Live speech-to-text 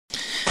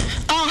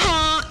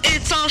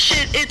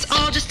shit, it's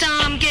all just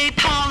dumb gay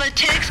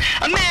politics.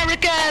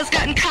 America's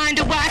gotten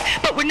kinda whack,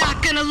 but we're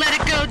not gonna let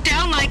it go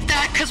down like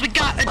that, cause we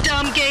got a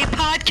dumb gay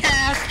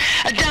podcast,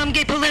 a dumb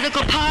gay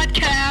political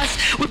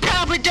podcast. We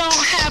probably don't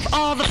have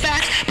all the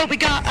facts, but we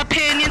got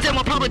opinions and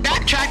we'll probably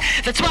backtrack.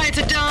 That's why it's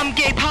a dumb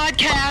gay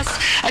podcast,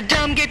 a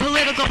dumb gay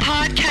political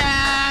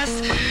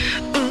podcast.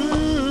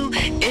 Ooh,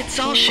 it's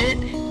all shit,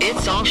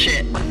 it's all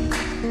shit.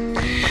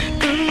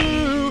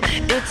 Ooh,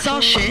 it's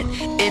all shit,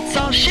 it's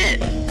all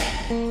shit.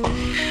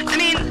 I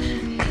mean,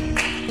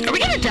 are we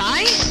gonna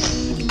die?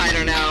 I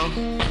don't know.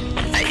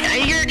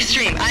 You're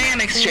extreme. I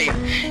am extreme.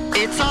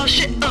 It's all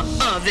shit.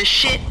 This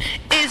shit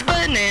is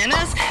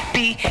bananas.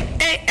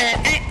 B-A-N-A-N-A-S.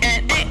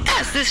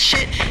 This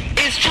shit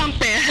is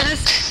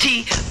Trumpanas.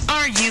 T-R-U-M-P-A-N-A-N-A-S.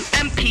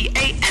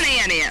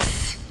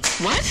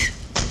 What?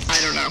 I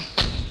don't know.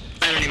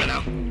 I don't even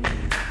know.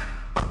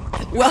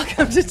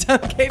 Welcome to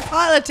Dumb Gay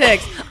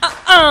Politics.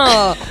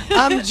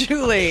 I'm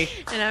Julie.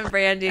 And I'm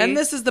Brandy. And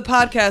this is the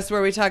podcast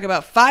where we talk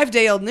about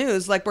 5-day-old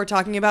news like we're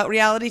talking about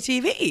reality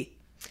TV.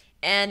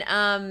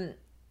 And,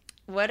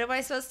 what am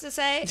I supposed to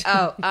say?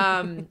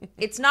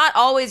 It's not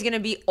always going to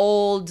be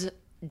old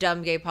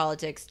dumb gay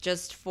politics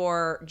just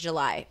for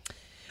July.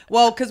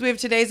 Well, because we have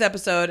today's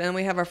episode and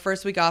we have our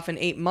first week off in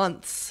 8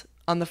 months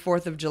on the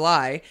 4th of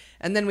July.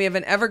 And then we have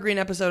an evergreen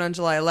episode on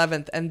July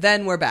 11th. And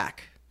then we're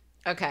back.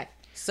 Okay.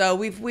 So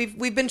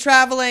we've been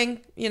traveling,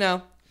 you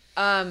know.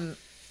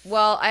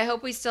 Well, I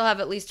hope we still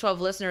have at least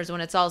 12 listeners when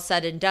it's all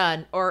said and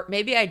done. Or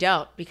maybe I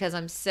don't, because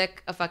I'm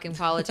sick of fucking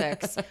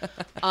politics.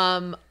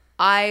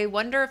 I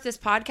wonder if this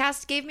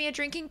podcast gave me a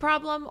drinking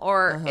problem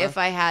or if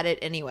I had it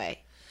anyway.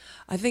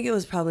 I think it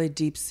was probably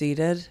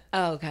deep-seated.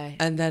 Oh, okay.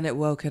 And then it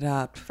woke it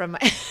up. From my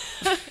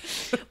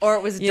or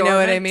it was dormant. You know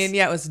what I mean?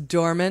 Yeah, it was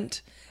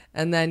dormant.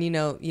 And then, you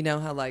know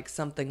how like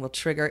something will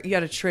trigger. You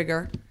had a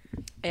trigger.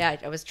 Yeah,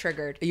 I was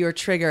triggered. You were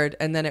triggered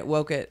and then it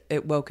woke it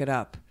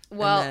up.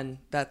 Well, and then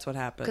that's what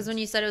happened. Because when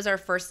you said it was our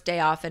first day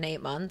off in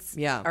 8 months,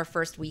 our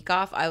first week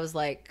off, I was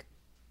like,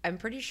 I'm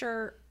pretty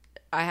sure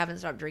I haven't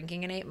stopped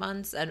drinking in 8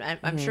 months. And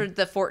I'm sure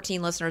the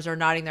 14 listeners are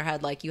nodding their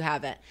head like you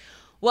haven't.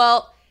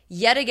 Well,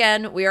 yet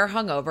again, we are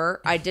hungover.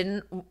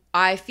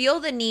 I feel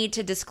the need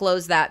to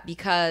disclose that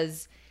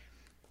because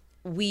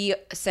we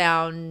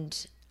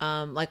sound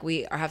like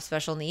we have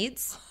special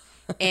needs.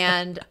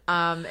 And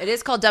it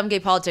is called Dumb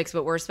Gay Politics,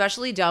 but we're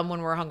especially dumb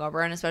when we're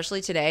hungover, and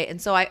especially today.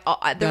 And so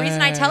the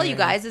reason I tell you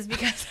guys is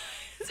because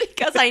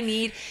I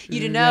need you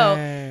to know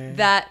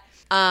that.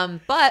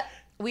 But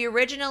we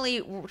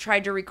originally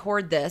tried to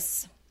record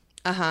this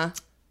on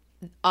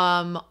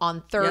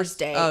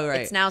Thursday. Yes. Oh,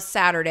 right. It's now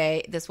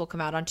Saturday. This will come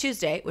out on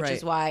Tuesday, which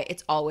is why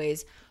it's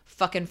always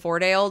fucking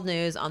 4-day-old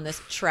news on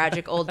this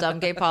tragic old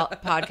dumb gay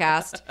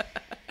podcast.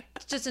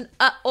 It's just an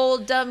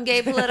old dumb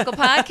gay political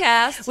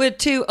podcast with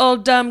two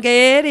old dumb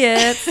gay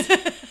idiots.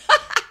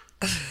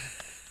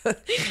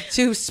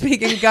 Two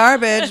speaking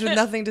garbage with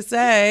nothing to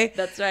say.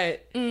 That's right.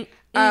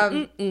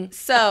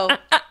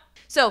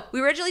 So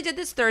we originally did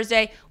this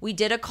Thursday. We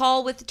did a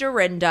call with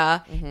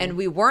Dorinda, and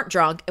we weren't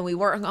drunk and we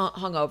weren't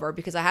hungover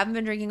because I haven't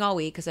been drinking all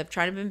week because I've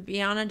tried to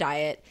be on a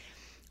diet.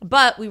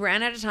 But we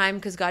ran out of time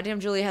because goddamn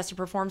Julie has to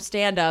perform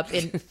stand-up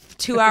in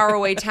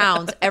 2-hour-away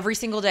towns every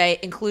single day,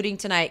 including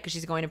tonight because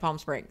she's going to Palm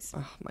Springs.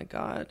 Oh, my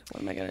God.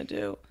 What am I going to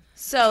do?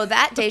 So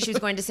that day she was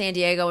going to San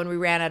Diego and we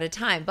ran out of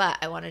time. But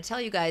I want to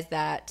tell you guys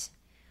that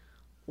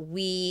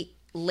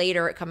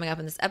later coming up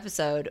in this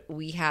episode,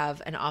 we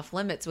have an Off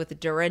Limits with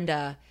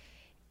Dorinda.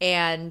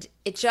 And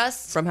it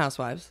just... From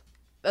Housewives.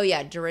 Oh,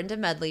 yeah. Dorinda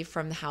Medley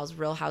from the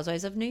Real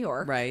Housewives of New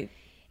York. Right.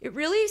 It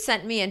really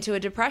sent me into a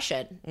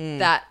depression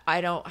that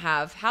I don't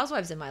have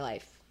housewives in my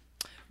life.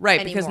 Right,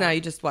 anymore. because now you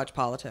just watch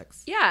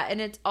politics. Yeah,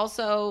 and it's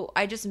also,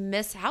 I just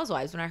miss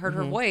housewives. When I heard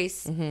her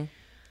voice,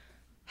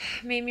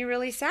 made me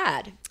really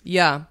sad.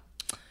 Yeah.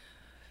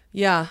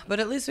 Yeah, but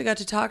at least we got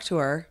to talk to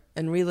her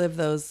and relive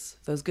those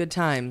good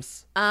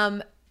times.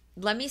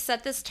 Let me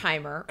set this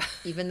timer,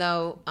 even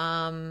though...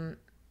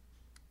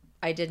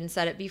 I didn't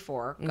set it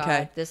before. God,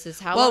 okay. This is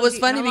how well, long it was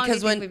funny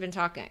because when we've been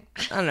talking.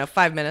 I don't know,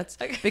 5 minutes.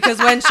 Okay. Because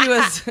when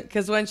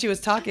she was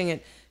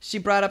talking, she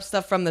brought up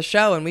stuff from the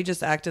show, and we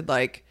just acted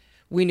like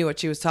we knew what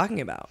she was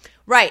talking about.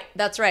 Right,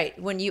 that's right.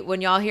 When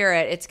y'all hear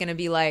it, it's gonna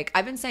be like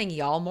I've been saying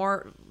y'all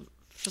more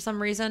for some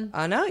reason.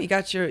 I know you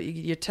got your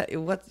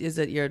what is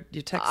it your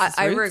Texas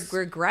I roots?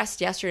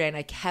 regressed yesterday, and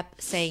I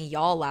kept saying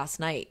y'all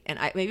last night, and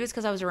maybe it's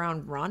because I was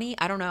around Ronnie.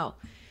 I don't know.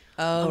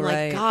 Oh, I'm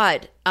right. like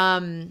God.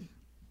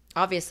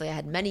 Obviously, I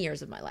had many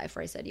years of my life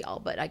where I said y'all,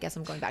 but I guess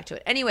I'm going back to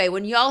it. Anyway,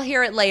 when y'all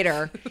hear it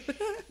later,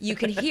 you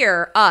can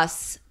hear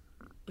us.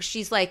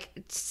 She's like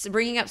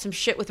bringing up some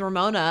shit with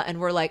Ramona, and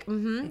we're like,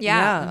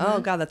 Oh,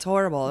 God, that's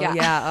horrible.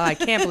 Yeah. Oh, I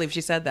can't believe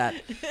she said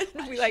that.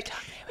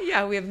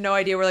 We have no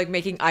idea. We're like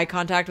making eye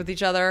contact with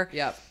each other.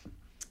 Yep.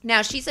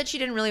 Now, she said she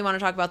didn't really want to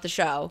talk about the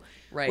show,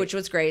 which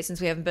was great since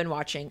we haven't been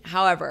watching.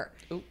 However,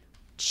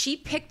 she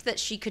picked that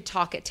she could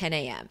talk at 10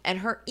 a.m. and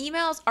her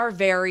emails are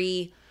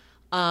very...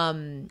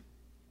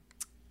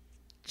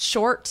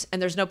 short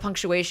and there's no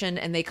punctuation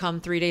and they come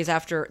 3 days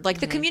after. Like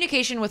the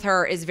communication with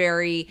her is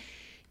very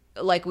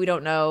like, we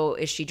don't know,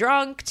 is she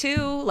drunk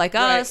too, like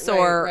us,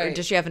 or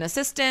does she have an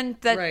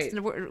assistant that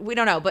we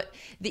don't know. But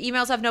the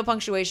emails have no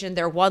punctuation.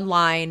 They're one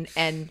line,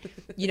 and,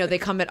 you know, they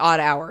come at odd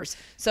hours.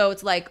 So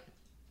it's like,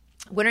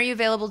 when are you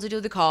available to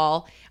do the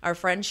call? Our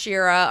friend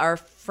Shira, our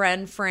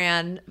friend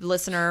Fran,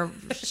 listener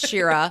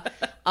Shira,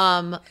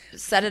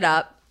 set it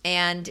up.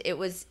 And it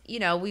was, you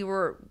know,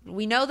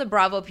 we know the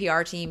Bravo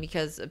PR team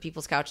because of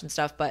People's Couch and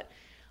stuff, but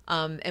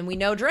and we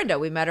know Dorinda.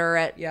 We met her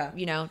at,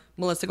 you know,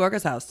 Melissa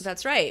Gorga's house.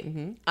 That's right.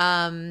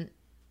 Mm-hmm.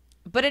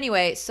 But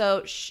anyway,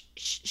 so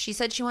she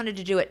said she wanted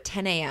to do it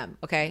 10 a.m.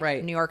 Okay,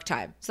 right, New York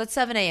time. So that's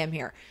 7 a.m.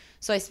 here.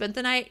 So I spent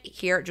the night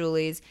here at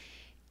Julie's,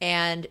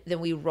 and then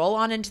we roll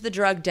on into the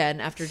drug den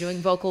after doing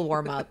vocal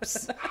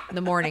warm-ups in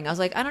the morning. I was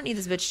like, I don't need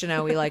this bitch to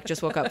know we like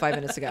just woke up 5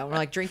 minutes ago. We're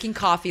like drinking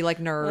coffee like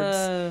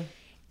nerds,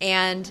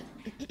 and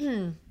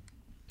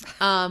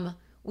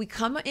we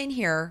come in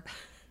here,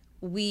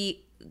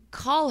 we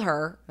call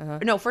her.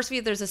 No, first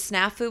there's a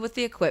snafu with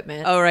the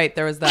equipment. Oh, right.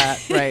 There was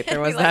that. Right. There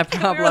was that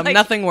problem. Like,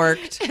 nothing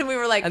worked. And we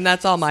were like, and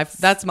that's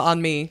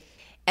on me.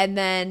 And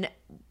then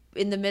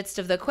in the midst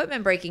of the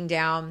equipment breaking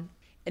down,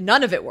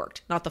 none of it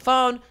worked. Not the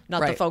phone,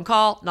 not the phone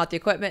call, not the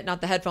equipment,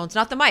 not the headphones,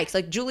 not the mics.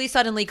 Like, Julie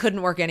suddenly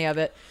couldn't work any of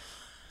it.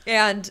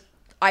 And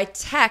I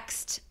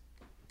text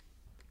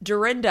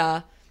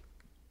Dorinda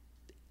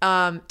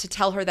to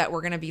tell her that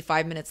we're going to be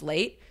 5 minutes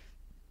late.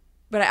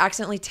 But I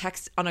accidentally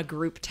text on a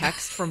group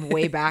text from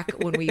way back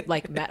when we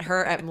like met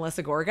her at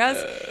Melissa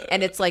Gorga's,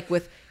 and it's like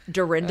with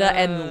Dorinda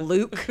and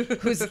Luke,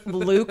 who's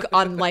Luke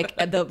on like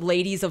the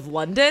Ladies of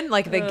London,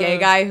 like the gay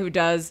guy who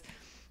does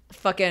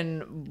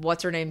fucking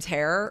what's her name's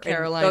hair,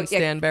 Caroline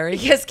Stanbury.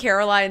 Yes,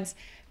 Caroline's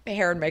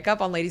hair and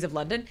makeup on Ladies of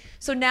London.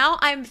 So now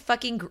I'm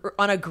fucking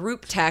on a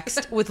group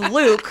text with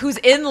Luke, who's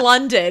in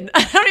London.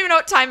 I don't even know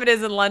what time it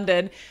is in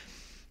London,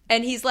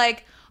 and he's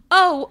like,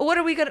 oh,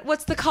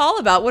 what's the call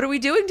about? What are we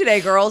doing today,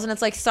 girls? And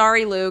it's like,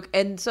 sorry, Luke.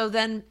 And so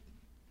then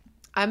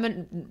I'm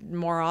a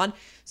moron.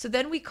 So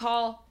then we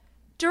call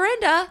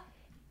Dorinda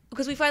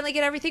because we finally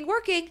get everything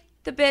working.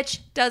 The bitch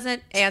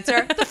doesn't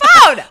answer the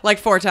phone. Like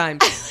 4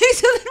 times.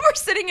 So then we're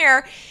sitting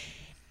here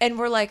and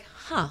we're like,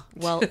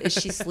 well, is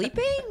she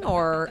sleeping?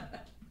 Or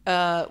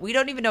we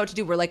don't even know what to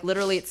do. We're like,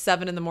 literally it's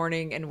 7 a.m.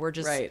 and we're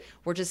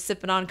just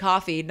sipping on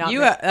coffee.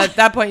 At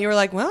that point you were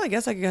like, well, I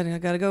guess I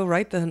gotta go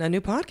write a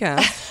new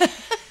podcast.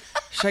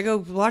 Should I go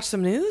watch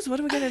some news? What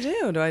are we going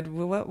to do?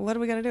 What are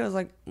we going to do? I was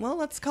like, well,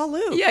 let's call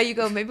Luke. Yeah, you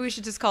go, maybe we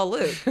should just call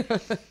Luke.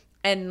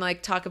 And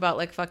like talk about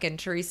like fucking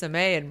Theresa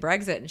May and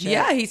Brexit and shit.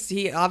 Yeah,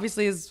 he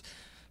obviously is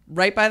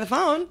right by the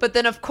phone. But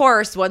then of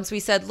course, once we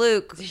said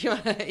Luke,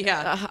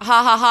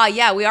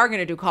 yeah, we are going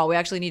to do call. We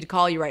actually need to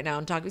call you right now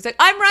and talk. He's like,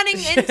 I'm running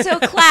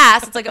into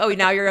class. It's like, oh,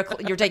 now you're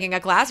taking a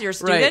class? You're a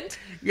student? Right.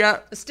 Yeah.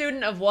 A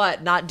student of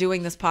what? Not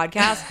doing this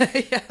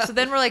podcast? Yeah. So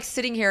then we're like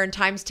sitting here and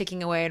time's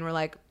ticking away and we're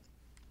like,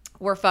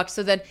 we're fucked.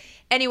 So then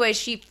anyway,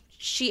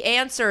 she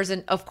answers,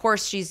 and of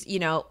course she's, you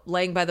know,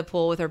 laying by the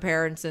pool with her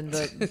parents in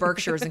the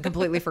Berkshires and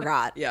completely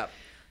forgot. Yeah.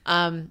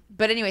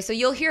 But anyway, so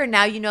you'll hear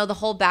now, you know, the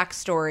whole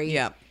backstory.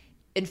 Yeah.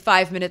 In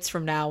 5 minutes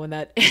from now when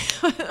that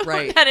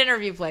when that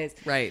interview plays.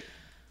 Right.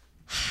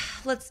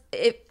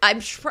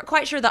 I'm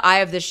quite sure the eye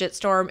of this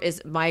shitstorm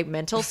is my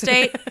mental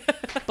state,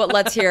 but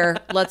let's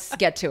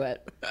get to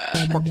it.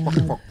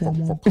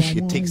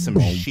 You take some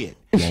shit,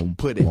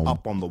 put it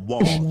up on the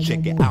wall,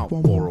 check it out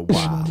for a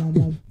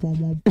while.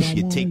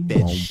 You take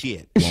that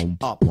shit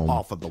up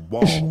off of the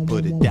wall,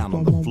 put it down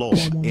on the floor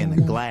in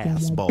a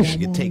glass bowl.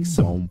 You take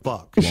some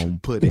fuck,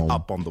 put it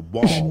up on the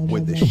wall where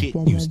the shit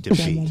used to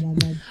be.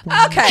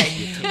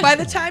 Okay, by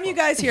the time you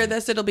guys hear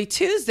this, it'll be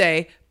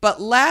Tuesday. But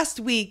last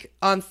week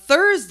on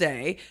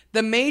Thursday,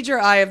 the major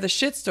eye of the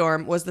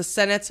shitstorm was the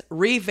Senate's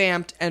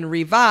revamped and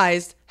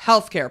revised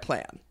healthcare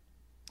plan.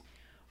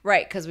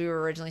 Right, because we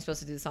were originally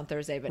supposed to do this on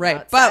Thursday, but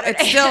right, but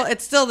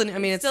it's still all the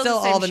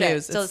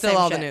news. It's still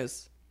all the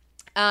news.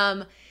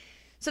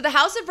 So the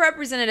House of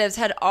Representatives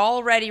had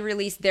already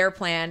released their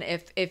plan,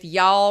 if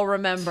y'all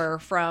remember,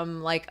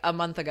 from like a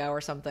month ago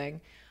or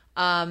something,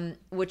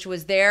 which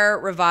was their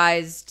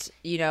revised,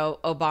 you know,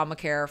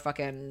 Obamacare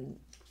fucking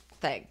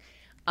thing.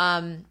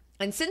 And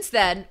since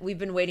then, we've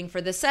been waiting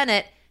for the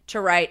Senate to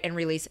write and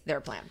release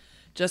their plan.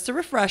 Just a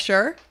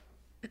refresher.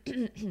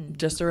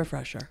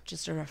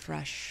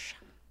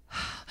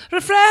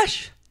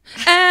 Refresh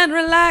and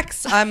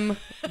relax. I've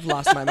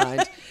lost my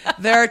mind.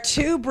 There are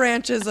 2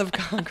 branches of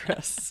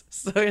Congress.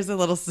 So here's a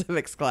little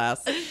civics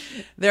class.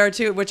 There are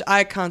 2, which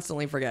I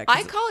constantly forget.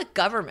 I call it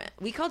government.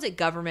 We called it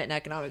government and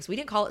economics. We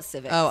didn't call it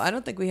civics. Oh, I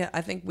don't think we had.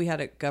 I think we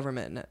had a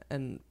government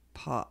and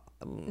no,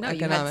 economics.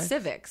 You had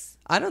civics.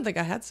 I don't think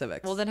I had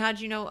civics. Well, then how'd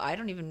you know? I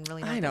don't even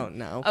really know. I don't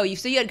know. Oh,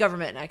 so you had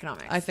government and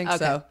economics. I think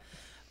so.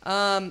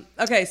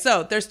 Okay,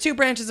 so there's 2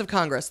 branches of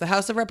Congress, the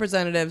House of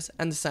Representatives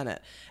and the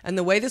Senate. And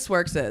the way this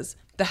works is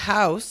the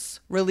House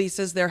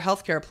releases their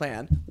healthcare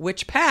plan,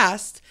 which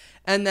passed,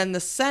 and then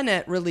the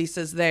Senate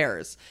releases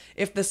theirs.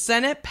 If the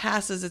Senate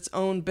passes its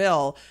own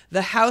bill,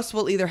 the House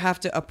will either have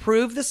to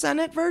approve the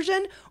Senate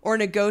version or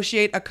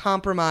negotiate a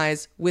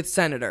compromise with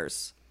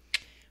senators.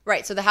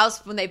 Right. So the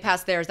House, when they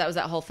passed theirs, that was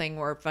that whole thing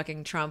where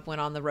fucking Trump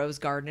went on the Rose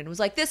Garden and was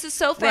like, this is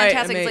so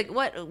fantastic. Right, it's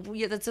like, what?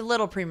 Yeah, that's a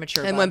little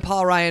premature. And when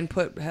Paul Ryan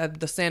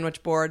had the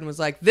sandwich board and was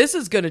like, this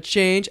is going to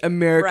change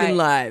American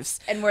lives.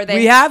 And where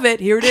we have it.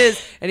 Here it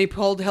is. And he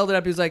held it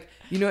up. He was like,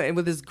 and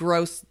with his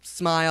gross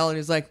smile. And he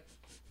was like,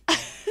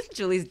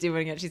 Julie's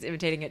doing it. She's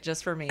imitating it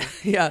just for me.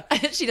 Yeah.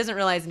 She doesn't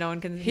realize no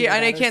one can hear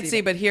and I can't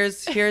see, but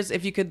here's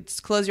if you could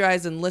close your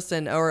eyes and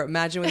listen or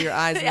imagine with your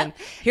eyes. Yeah. And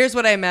here's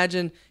what I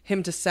imagine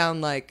him to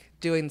sound like.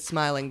 Doing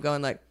smiling,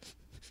 going like.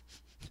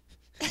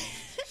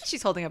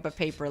 She's holding up a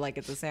paper like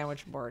it's a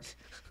sandwich board.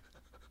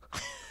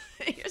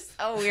 You're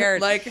so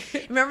weird.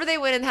 Like, remember they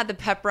went and had the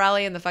pep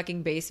rally in the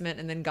fucking basement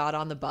and then got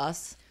on the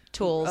bus?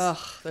 Tools. Ugh,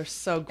 they're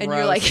so gross. And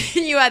you're like,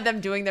 you had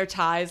them doing their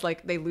ties,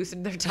 like they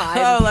loosened their ties.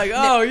 Oh, like,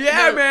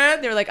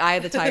 man. They were like Eye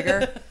of the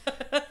Tiger,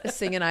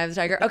 singing Eye of the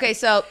Tiger. Okay,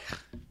 so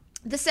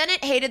the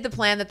Senate hated the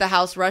plan that the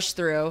House rushed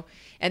through,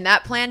 and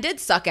that plan did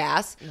suck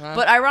ass. Uh-huh.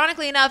 But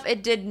ironically enough,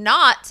 it did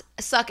not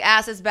suck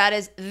ass as bad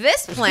as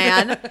this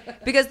plan,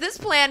 because this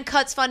plan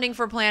cuts funding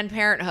for Planned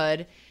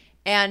Parenthood,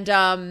 and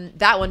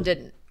that one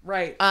didn't.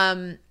 Right.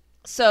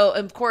 So,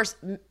 of course,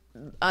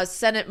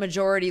 Senate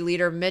Majority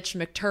Leader Mitch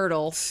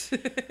McTurtle,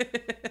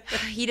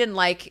 he didn't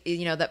like,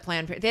 that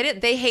Planned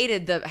Parenthood. They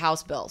hated the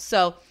House bill.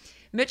 So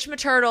Mitch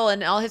McTurtle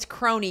and all his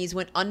cronies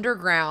went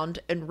underground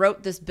and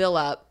wrote this bill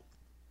up.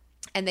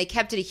 And they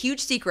kept it a huge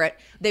secret.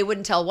 They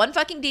wouldn't tell one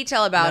fucking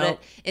detail about it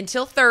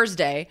until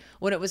Thursday,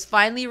 when it was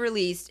finally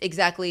released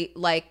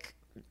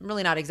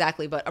really not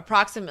exactly, but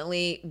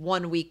approximately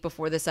 1 week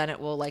before the Senate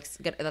will that's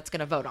going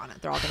to vote on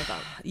it. They're all going to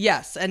vote.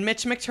 Yes. And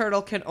Mitch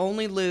McTurtle can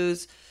only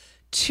lose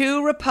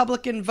 2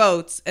 Republican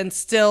votes and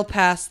still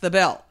pass the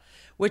bill,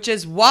 which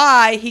is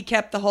why he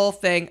kept the whole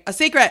thing a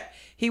secret.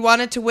 He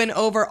wanted to win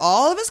over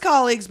all of his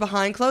colleagues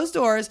behind closed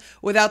doors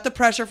without the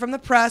pressure from the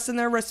press and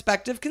their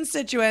respective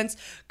constituents.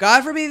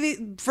 God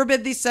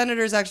forbid these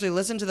senators actually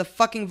listen to the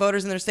fucking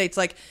voters in their states.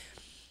 Like,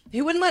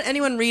 he wouldn't let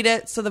anyone read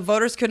it, so the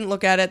voters couldn't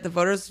look at it. The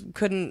voters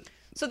couldn't...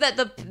 So that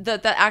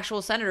the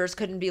actual senators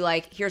couldn't be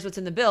like, here's what's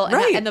in the bill. And,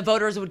 right. And the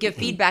voters would give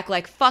feedback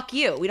like, fuck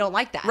you. We don't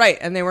like that. Right.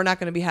 And they were not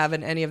going to be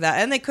having any of that.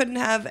 And they couldn't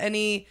have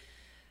any...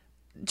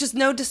 Just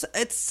no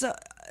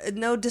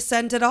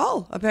dissent at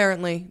all,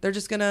 apparently. They're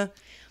just going to...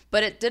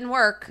 But it didn't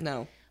work.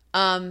 No.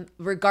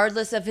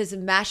 Regardless of his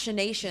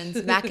machinations,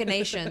 is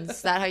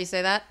that how you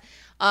say that?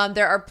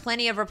 There are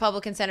plenty of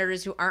Republican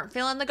senators who aren't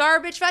feeling the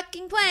garbage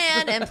fucking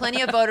plan, and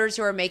plenty of voters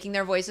who are making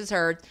their voices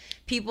heard.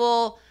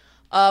 People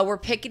were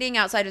picketing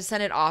outside of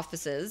Senate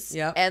offices,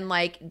 and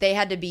they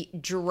had to be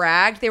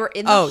dragged. They were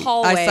in the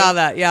hallway. I saw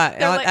that.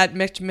 Yeah, at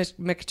Mitch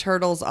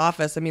McTurtle's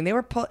office. I mean, they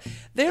were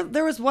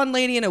there was one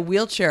lady in a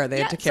wheelchair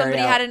they had to carry.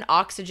 Somebody had an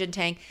oxygen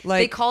tank.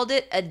 They called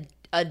it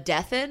a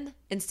death-in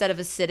instead of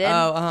a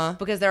sit-in,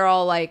 because they're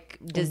all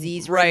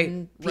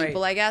disease-ridden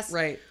people, I guess.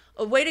 Right.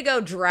 A way to go,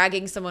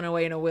 dragging someone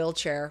away in a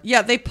wheelchair.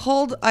 Yeah, they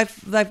pulled.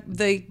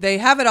 They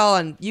have it all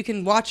on. You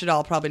can watch it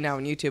all probably now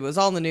on YouTube. It was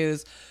all in the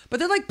news. But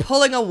they're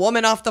pulling a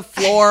woman off the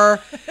floor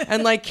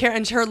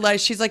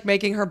and she's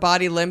making her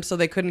body limp so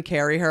they couldn't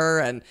carry her,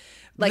 and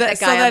that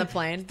guy on the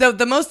plane.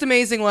 The most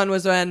amazing one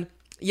was when.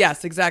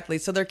 Yes, exactly.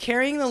 So they're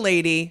carrying the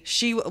lady.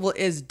 She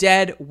is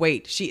dead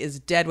weight. She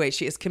is dead weight.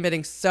 She is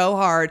committing so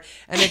hard,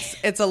 and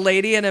it's a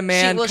lady and a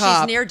man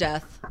cop. She's near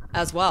death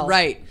as well.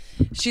 Right.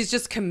 She's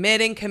just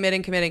committing.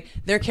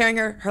 They're carrying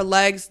her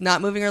legs,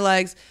 not moving her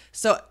legs.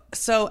 So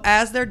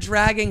as they're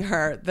dragging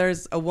her,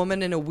 there's a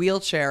woman in a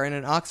wheelchair in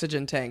an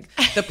oxygen tank.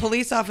 The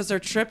police officer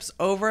trips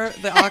over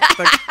the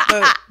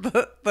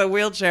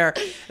wheelchair.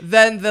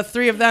 Then the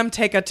 3 of them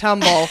take a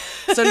tumble.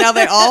 So now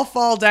they all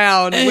fall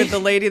down with the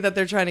lady that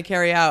they're trying to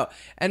carry out.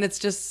 And it's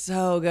just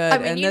so good.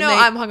 I mean,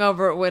 I'm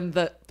hungover when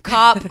the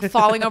cop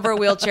falling over a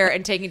wheelchair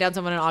and taking down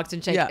someone in an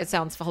oxygen tank. Yeah. It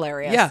sounds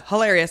hilarious. Yeah,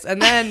 hilarious.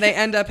 And then they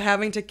end up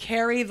having to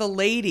carry the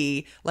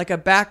lady like a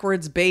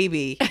backwards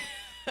baby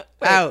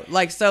out.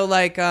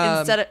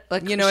 Instead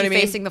of you know what I mean?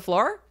 Facing the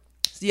floor?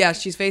 Yeah,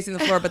 she's facing the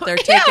floor, but they're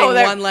taking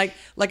one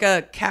like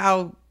a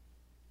cow.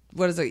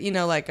 What is it?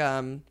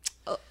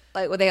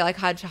 Would they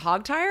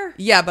hog tire?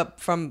 Yeah, but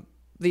from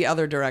the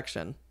other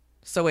direction.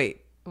 So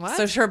wait. What?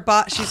 So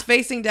she's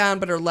facing down,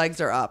 but her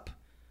legs are up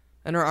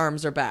and her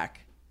arms are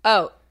back.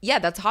 Oh, yeah,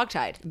 that's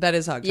hogtied. That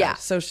is hogtied. Yeah.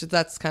 So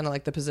that's kind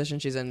of the position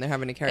she's in. They're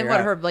having to carry her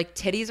out. her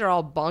titties are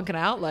all bunking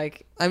out?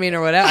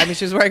 Or whatever. I mean,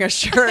 she's wearing a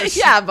shirt.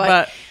 Yeah, but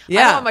I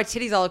don't want my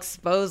titties all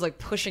exposed,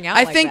 pushing out.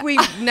 I think we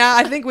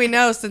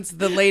know, since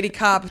the lady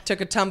cop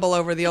took a tumble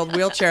over the old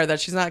wheelchair, that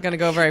she's not going to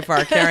go very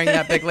far carrying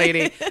that big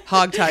lady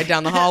hogtied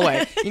down the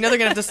hallway. They're going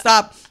to have to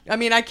stop. I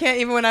mean, I can't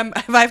even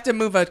if I have to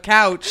move a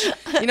couch.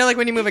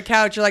 When you move a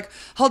couch, you're like,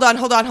 hold on,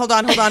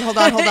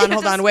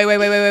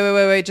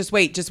 wait, just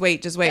wait.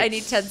 I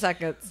need 10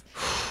 seconds.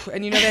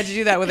 And they had to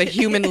do that with a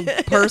human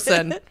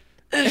person.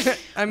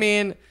 I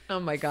mean, oh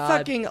my God.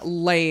 Fucking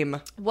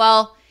lame.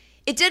 Well,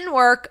 It didn't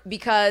work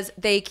because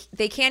they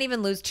can't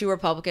even lose 2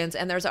 Republicans,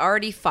 and there's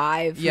already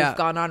 5 who've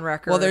gone on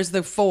record. Well, there's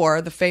the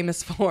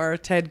famous 4,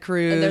 Ted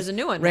Cruz. And there's a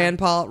new one Rand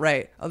Paul,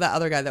 right. Oh, that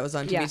other guy that was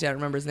on TV, I don't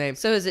remember his name.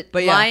 So is it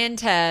Lion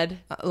Ted?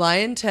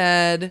 Lion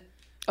Ted.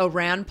 Oh,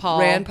 Rand Paul.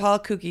 Rand Paul,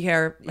 kooky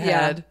hair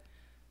head.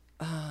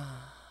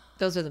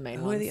 Those are the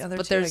main ones. Who are the other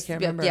but two? there's, I can't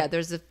remember. Yeah,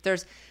 there's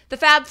the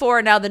Fab Four,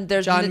 and now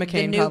there's John the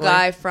McCain, new probably.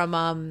 guy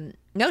from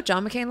no,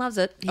 John McCain loves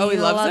it. He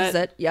loves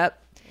it? Yep.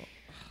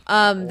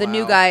 The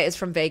new guy is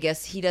from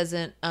Vegas. He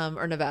doesn't,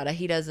 or Nevada.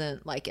 He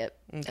doesn't like it.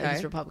 Okay.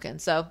 He's Republican.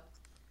 So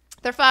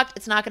they're fucked.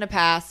 It's not going to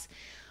pass.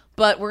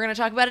 But we're going to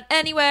talk about it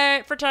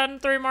anyway for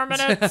 3 more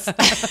minutes.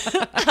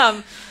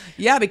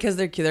 Yeah, because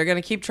they're going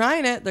to keep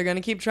trying it. They're going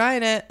to keep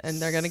trying it,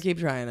 and they're going to keep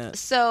trying it.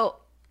 So,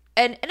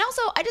 and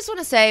also, I just want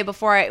to say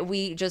before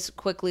we just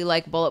quickly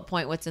bullet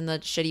point what's in the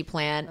shitty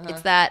plan.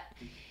 It's that.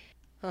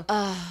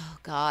 Oh,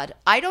 God.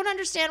 I don't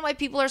understand why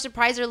people are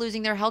surprised they're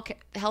losing their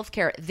health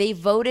care.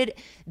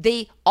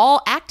 They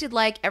all acted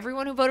like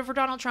everyone who voted for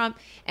Donald Trump,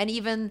 and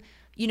even,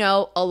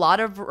 a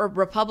lot of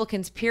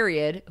Republicans,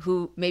 period,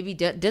 who maybe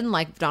didn't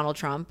like Donald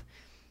Trump,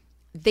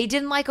 they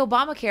didn't like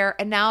Obamacare,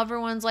 and now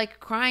everyone's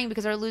crying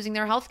because they're losing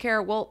their health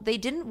care. Well, they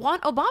didn't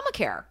want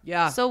Obamacare.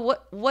 Yeah. So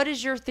what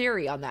is your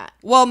theory on that?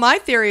 Well, my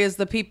theory is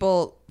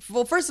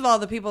first of all,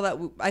 the people that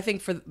I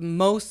think for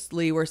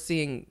mostly we're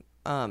seeing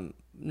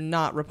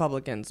not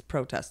Republicans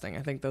protesting.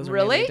 I think those are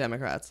mainly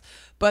Democrats.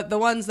 But the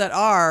ones that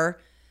are...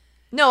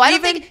 I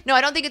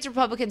don't think it's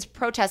Republicans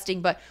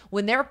protesting, but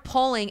when they're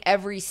polling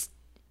every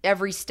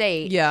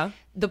state,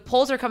 the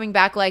polls are coming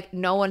back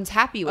no one's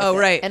happy with it.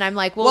 Right. And I'm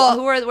like, where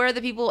are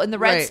the people in the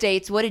red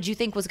states? What did you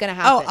think was going to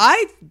happen? Oh,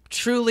 I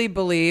truly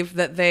believe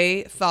that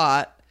they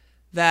thought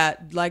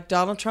that, like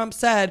Donald Trump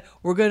said,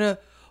 we're gonna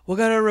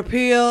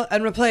repeal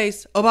and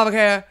replace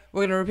Obamacare.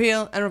 We're gonna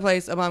repeal and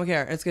replace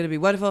Obamacare. It's gonna be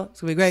wonderful.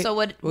 It's gonna be great. So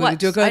what?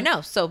 Do good. I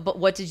know. So, but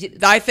what did you?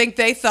 I think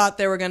they thought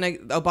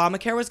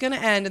Obamacare was gonna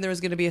end, and there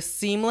was gonna be a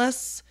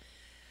seamless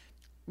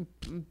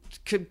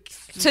to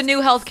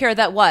new healthcare.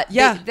 That what?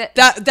 Yeah,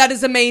 that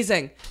is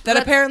amazing. That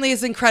apparently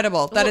is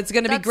incredible. That it's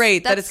gonna be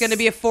great. That it's gonna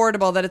be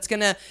affordable. That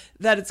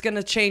it's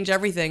gonna change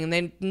everything.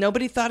 And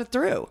nobody thought it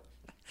through.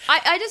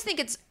 I just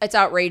think it's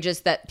outrageous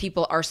that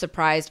people are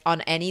surprised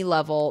on any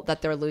level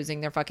that they're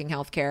losing their fucking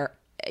health care,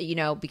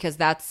 because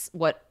that's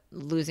what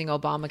losing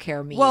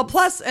Obamacare means. Well,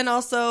 plus, and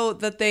also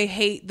that they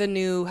hate the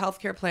new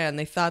healthcare plan.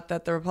 They thought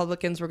that the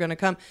Republicans were going to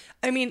come.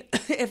 I mean,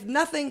 if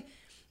nothing,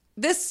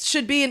 this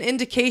should be an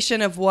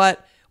indication of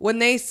when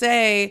they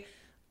say,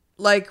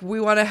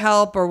 we want to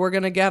help or we're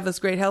going to have this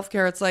great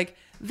healthcare, it's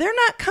they're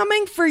not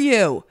coming for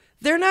you.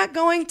 They're not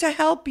going to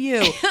help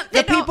you.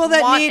 The people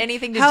that want need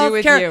anything to healthcare, do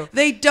with you.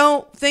 They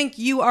don't think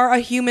you are a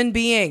human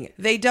being.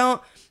 They don't.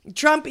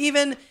 Trump,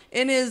 even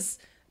in his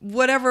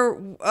whatever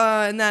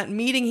in that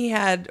meeting he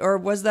had, or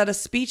was that a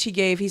speech he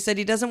gave? He said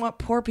he doesn't want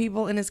poor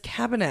people in his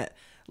cabinet.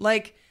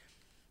 They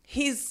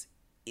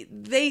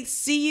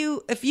see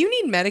you if you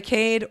need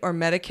Medicaid or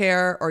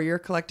Medicare or you're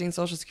collecting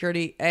Social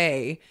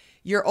Security.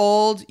 You're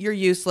old. You're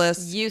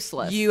useless.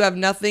 You have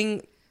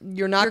nothing.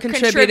 You're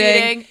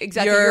contributing.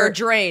 Exactly. You're a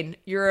drain.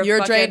 You're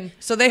a drain.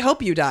 So they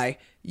hope you die.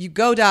 You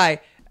go die.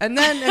 And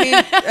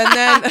then,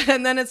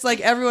 and then it's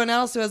everyone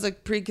else who has a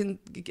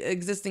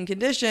pre-existing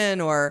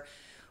condition or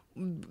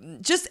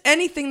just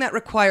anything that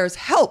requires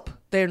help.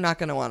 They're not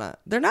going to want to.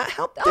 They're not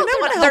helpful. They're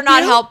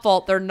not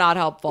helpful. They're not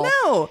helpful.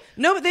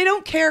 No, but they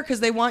don't care because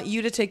they want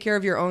you to take care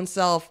of your own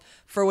self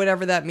for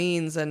whatever that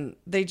means. And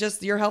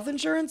your health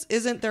insurance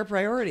isn't their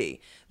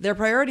priority. Their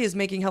priority is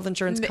making health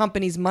insurance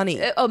companies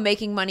money.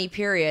 Making money,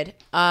 period.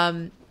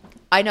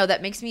 I know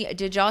that makes me.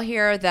 Did y'all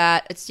hear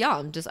that? It's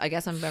I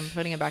guess I'm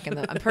putting it back in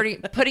the. I'm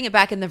putting it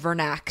back in the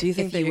vernac. Do you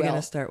think that you're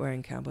gonna start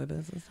wearing cowboy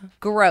boots and stuff?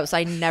 Gross!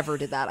 I never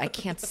did that. I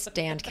can't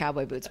stand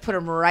cowboy boots. Put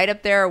them right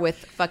up there with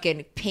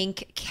fucking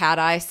pink cat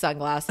eye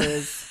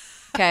sunglasses.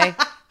 Okay.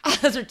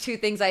 Those are 2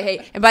 things I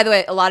hate. And by the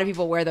way, a lot of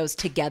people wear those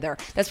together.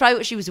 That's probably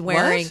what she was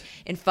wearing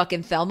in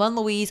fucking Thelma and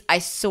Louise. I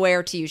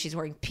swear to you, she's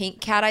wearing pink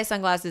cat eye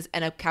sunglasses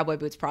and a cowboy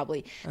boots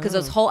probably. Because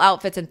those whole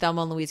outfits in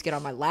Thelma and Louise get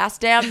on my last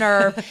damn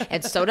nerve.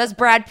 And so does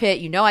Brad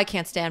Pitt. I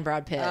can't stand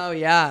Brad Pitt. Oh,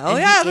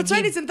 yeah. That's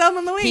right. He's in Thelma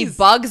and Louise. He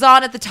bugs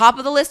on at the top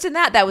of the list in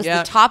that. That was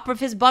the top of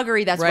his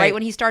buggery. That's right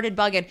when he started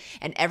bugging.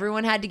 And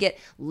everyone had to get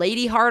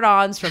lady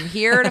hard-ons from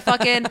here to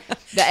fucking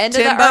the end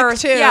of the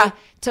earth. Yeah.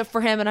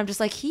 For him, and I'm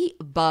just he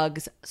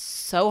bugs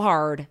so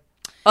hard.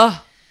 Ugh.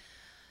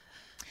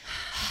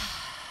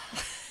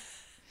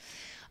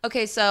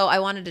 Okay, so I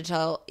wanted to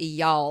tell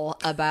y'all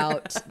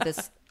about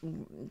this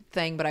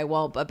thing, but I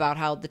won't, about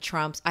how the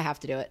Trumps, I have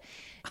to do it.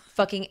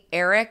 Fucking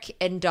Eric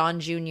and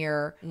Don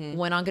Jr.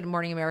 Went on Good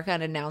Morning America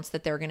and announced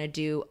that they're going to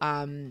do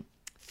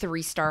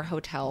 3-star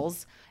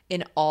hotels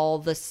in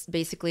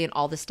basically in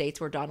all the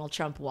states where Donald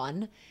Trump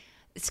won.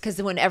 It's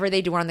because whenever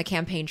they were on the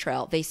campaign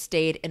trail, they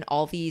stayed in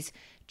all these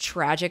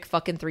tragic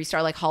fucking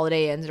 3-star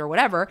Holiday Inns or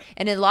whatever,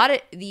 and in a lot of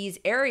these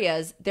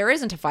areas there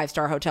isn't a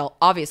 5-star hotel,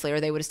 obviously, or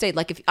they would have stayed.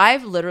 If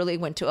I've literally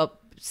went to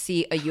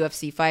see a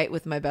UFC fight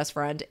with my best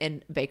friend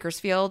in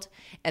Bakersfield,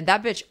 and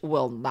that bitch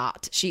will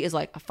not. She is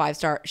like a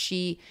 5-star.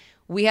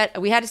 We had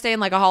to stay in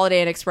like a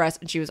Holiday Inn Express,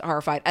 and she was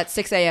horrified. At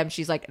 6 a.m.,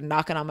 she's like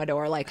knocking on my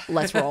door, like,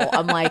 let's roll.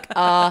 I'm like,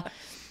 God,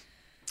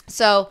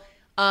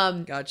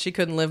 she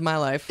couldn't live my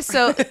life.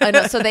 So I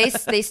know. So they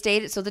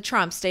stayed. So the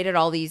Trumps stayed at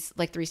all these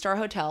like 3-star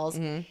hotels,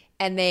 and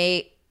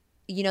they,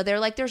 they're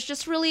like, there's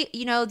just really,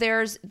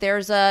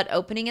 there's an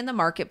opening in the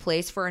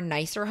marketplace for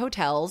nicer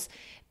hotels.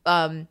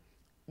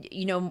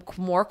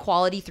 More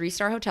quality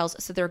 3-star hotels.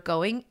 So they're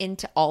going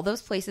into all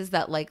those places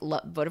that like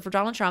voted for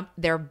Donald Trump.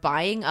 They're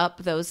buying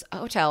up those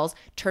hotels,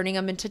 turning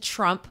them into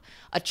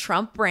a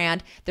Trump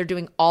brand. They're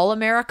doing all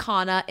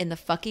Americana in the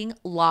fucking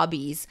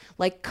lobbies,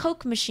 like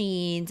Coke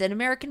machines and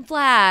American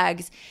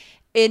flags,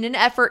 in an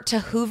effort to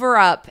hoover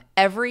up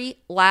every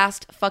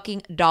last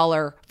fucking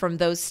dollar from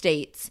those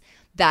states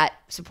that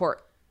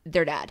support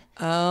their dad.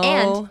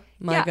 Oh,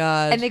 my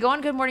God. And they go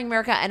on Good Morning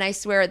America, and I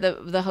swear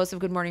the hosts of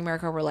Good Morning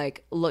America were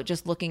like,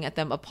 just looking at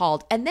them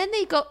appalled. And then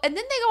they go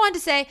on to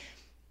say,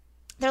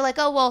 they're like,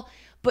 oh, well,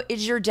 but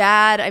is your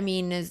dad, I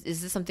mean, is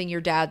this something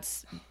your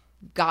dad's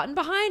gotten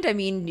behind? I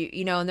mean,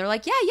 and they're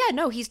like, yeah,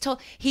 no,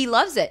 he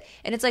loves it.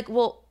 And it's like,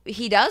 well,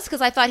 he does?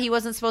 Because I thought he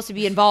wasn't supposed to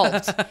be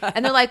involved.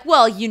 And they're like,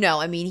 well,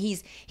 I mean,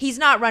 he's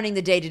not running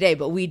the day-to-day,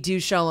 but we do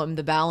show him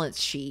the balance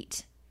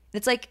sheet. And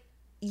it's like,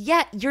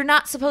 yeah, you're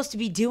not supposed to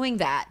be doing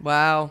that.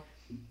 Wow.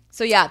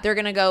 So yeah, they're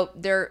going to go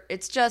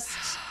it's just,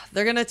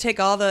 they're going to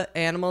take all the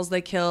animals they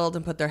killed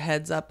and put their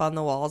heads up on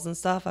the walls and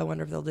stuff. I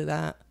wonder if they'll do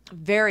that.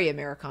 Very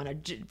Americana.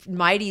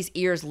 Mighty's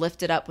ears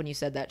lifted up when you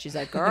said that. She's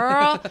like,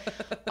 girl.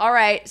 All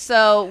right.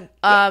 So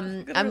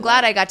I'm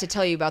glad I got to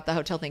tell you about the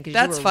hotel thing.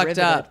 That's fucked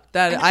riveted. Up.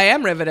 I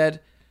am riveted.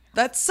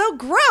 That's so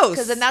gross.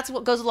 Because then that's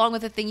what goes along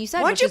with the thing you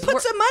said. Why don't you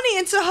put some money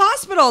into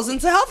hospitals,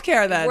 into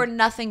healthcare then? We're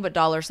nothing but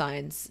dollar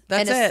signs.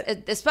 That's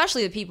it.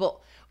 Especially the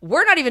people.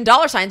 We're not even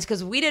dollar signs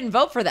because we didn't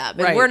vote for them.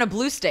 And right. We're in a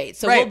blue state,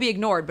 so we'll be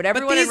ignored. But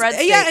everyone in red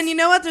states. Yeah, and you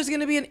know what? There's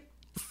going to be a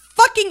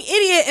fucking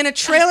idiot in a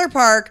trailer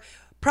park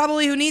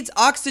probably who needs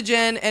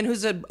oxygen and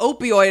who's an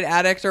opioid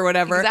addict or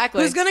whatever.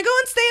 Exactly. Who's going to go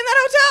and stay in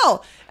that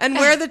hotel and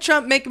wear the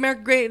Trump Make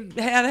America Great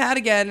hat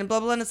again and blah,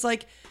 blah, blah. And it's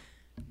like,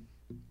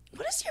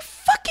 what is your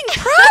fucking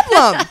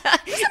problem?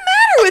 What's the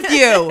matter with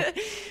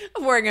you?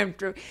 I'm wearing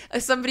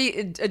somebody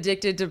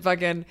addicted to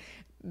fucking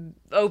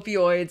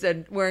opioids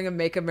and wearing a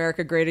Make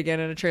America Great Again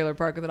in a trailer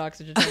park with an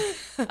oxygen tank.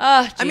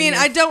 I mean,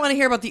 I don't want to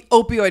hear about the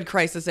opioid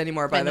crisis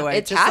anymore, by the way.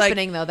 It's just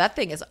happening, though. That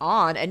thing is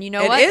on. And you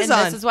know what? Is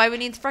on. This is why we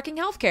need fucking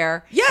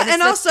healthcare. Yeah,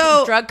 and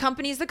also drug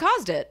companies that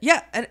caused it.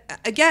 Yeah, and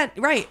again,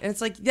 right. And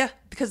it's like, yeah,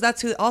 because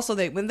that's who also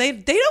they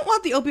don't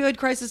want the opioid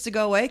crisis to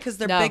go away because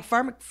their big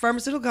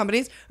pharmaceutical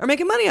companies are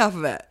making money off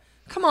of it.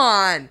 Come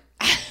on.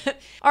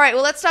 All right,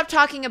 well, let's stop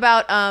talking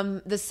about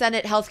the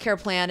Senate healthcare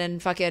plan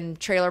and fucking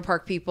trailer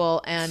park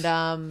people,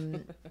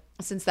 and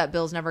since that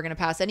bill's never going to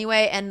pass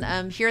anyway,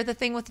 and hear the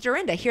thing with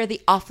Dorinda. Hear the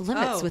off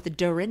limits with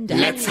Dorinda.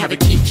 Let's have a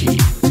kiki.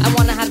 I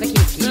want to have a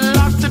kiki.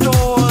 Lock the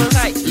doors.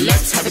 Right.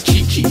 Let's have a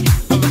kiki.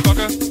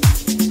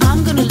 Motherfucker.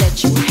 I'm going to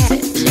let you have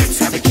it. Let's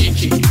have a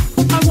kiki.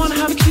 I want to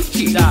have a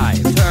kiki.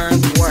 Dive,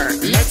 turn, work.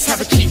 Let's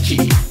have a kiki.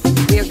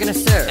 We are going to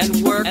serve.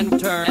 And work and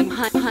turn. And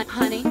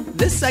honey.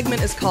 This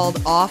segment is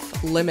called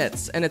Off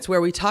Limits, and it's where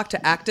we talk to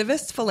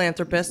activists,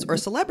 philanthropists, or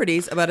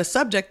celebrities about a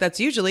subject that's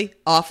usually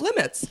off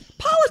limits.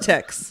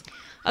 Politics.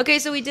 Okay,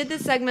 so we did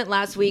this segment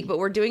last week, but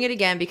we're doing it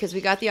again because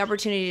we got the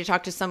opportunity to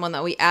talk to someone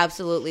that we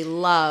absolutely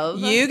love.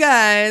 You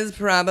guys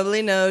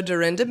probably know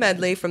Dorinda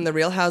Medley from The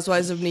Real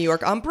Housewives of New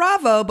York on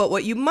Bravo, but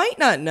what you might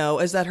not know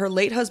is that her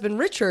late husband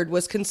Richard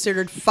was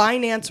considered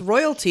finance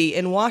royalty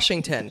in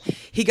Washington.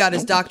 He got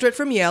his doctorate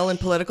from Yale in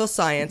political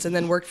science and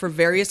then worked for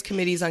various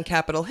committees on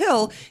Capitol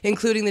Hill,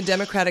 including the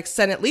Democratic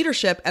Senate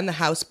leadership and the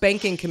House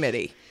Banking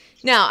Committee.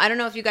 Now, I don't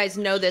know if you guys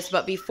know this,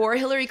 but before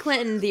Hillary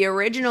Clinton, the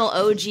original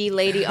OG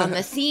lady on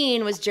the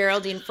scene was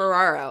Geraldine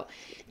Ferraro.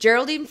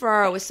 Geraldine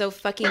Ferraro was so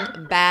fucking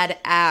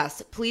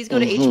badass. Please go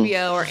to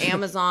HBO or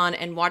Amazon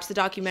and watch the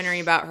documentary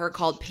about her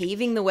called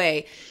Paving the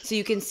Way so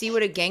you can see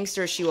what a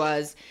gangster she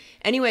was.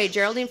 Anyway,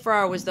 Geraldine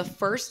Ferraro was the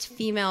first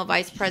female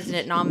vice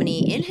president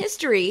nominee in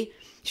history.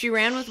 She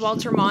ran with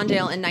Walter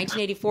Mondale in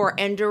 1984,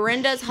 and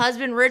Dorinda's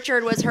husband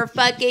Richard was her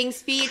fucking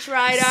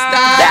speechwriter.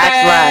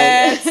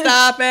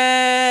 Stop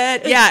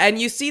it. Yeah,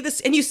 and you see this,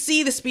 and you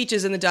see the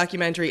speeches in the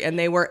documentary, and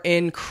they were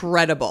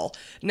incredible.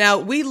 Now,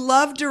 we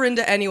love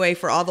Dorinda anyway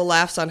for all the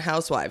laughs on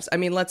Housewives. I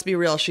mean, let's be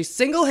real. She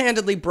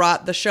single-handedly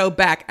brought the show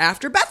back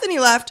after Bethany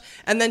left,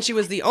 and then she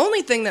was the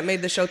only thing that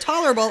made the show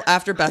tolerable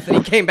after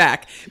Bethany came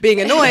back,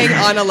 being annoying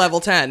on a level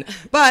 10.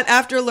 But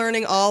after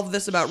learning all of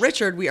this about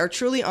Richard, we are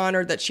truly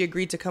honored that she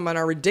agreed to come on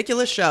our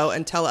ridiculous show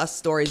and tell us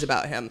stories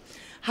about him.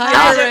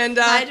 Hi,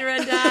 Dorinda. Hi,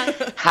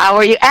 Dorinda. How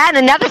are you? And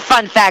another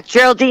fun fact,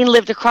 Geraldine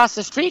lived across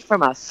the street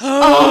from us.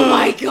 Oh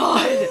my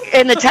God.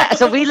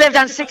 So we lived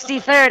on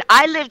 63rd.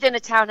 I lived in a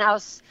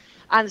townhouse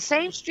on the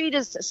same street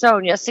as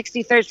Sonia,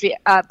 63rd Street,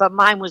 but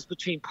mine was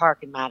between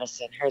Park and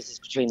Madison. Hers is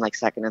between like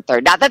 2nd and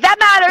 3rd. Not that that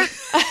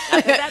matters.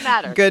 Not that that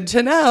matters. Good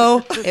to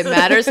know. It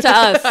matters to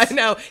us. I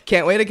know.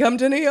 Can't wait to come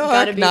to New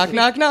York. Knock,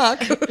 knock,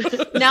 knock.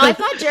 Now, I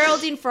thought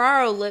Geraldine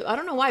Ferraro lived, I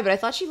don't know why, but I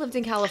thought she lived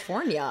in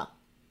California.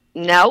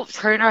 No,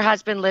 her and her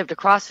husband lived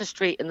across the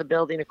street in the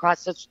building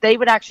across the. They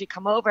would actually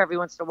come over every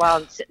once in a while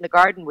and sit in the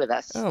garden with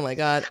us. Oh my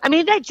God! I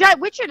mean,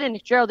 Richard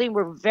and Geraldine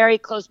were very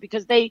close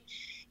because they,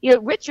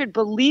 Richard,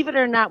 believe it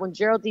or not, when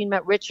Geraldine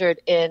met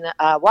Richard in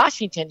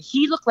Washington,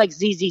 he looked like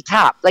ZZ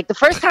Top. Like the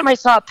first time I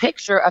saw a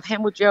picture of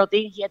him with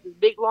Geraldine, he had this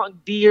big long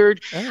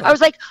beard. Oh. I was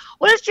like,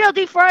 "What is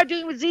Geraldine Ferraro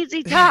doing with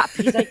ZZ Top?"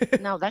 He's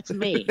like, "No, that's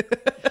me."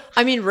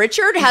 I mean,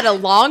 Richard had a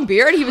long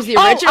beard. He was the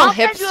original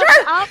hipster.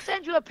 I'll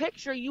send you a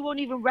picture. You won't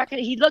even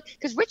recognize. He looked,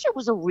 because Richard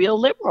was a real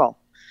liberal.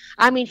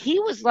 I mean, he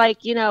was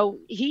like, he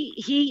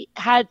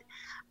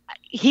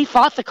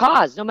fought the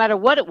cause no matter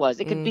what it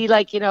was. It could be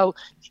like,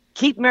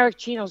 keep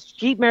maraschino,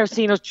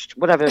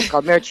 whatever it's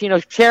called, maraschino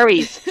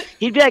cherries.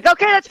 He'd be like,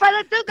 okay, that's fine.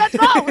 Let's go.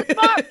 Let's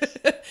march.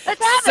 Let's have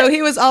it. So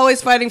he was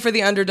always fighting for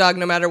the underdog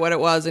no matter what it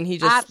was. And he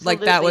just,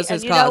 Absolutely. that was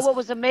his and cause. What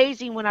was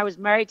amazing when I was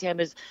married to him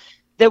is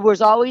there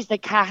was always the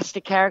cast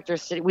of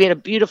characters sitting. We had a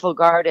beautiful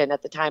garden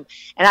at the time,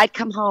 and I'd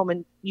come home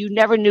and you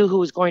never knew who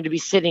was going to be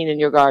sitting in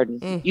your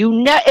garden.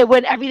 It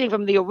went everything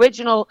from the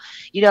original,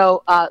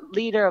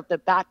 leader of the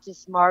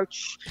Baptist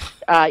March,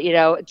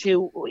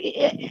 to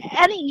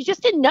any, you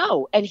just didn't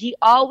know. And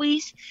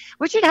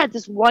Richard had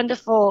this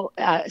wonderful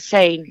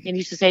saying, and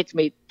he used to say to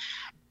me,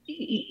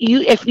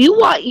 if you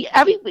want,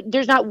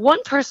 there's not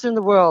one person in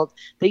the world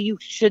that you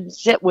should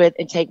sit with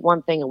and take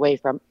one thing away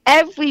from.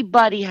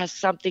 Everybody has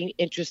something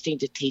interesting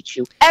to teach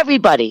you.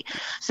 Everybody.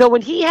 So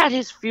when he had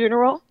his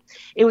funeral,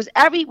 it was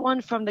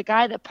everyone from the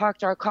guy that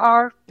parked our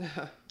car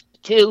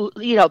to,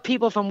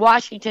 people from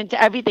Washington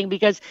to everything,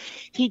 because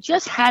he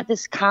just had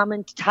this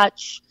common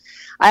touch.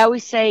 I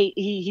always say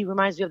he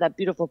reminds me of that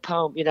beautiful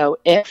poem,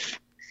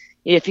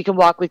 if you can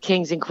walk with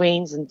kings and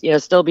queens and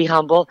still be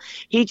humble.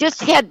 He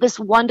just had this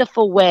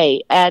wonderful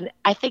way, and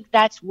I think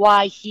that's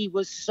why he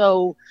was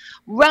so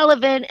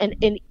relevant.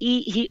 And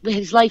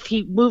his life,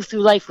 he moved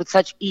through life with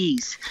such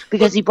ease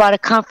because he brought a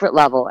comfort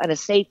level and a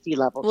safety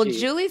level. Well,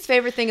 Julie's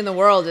favorite thing in the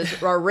world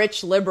are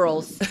rich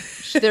liberals.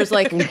 There's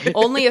like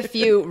only a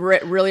few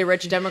really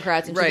rich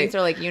Democrats, and she thinks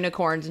they're like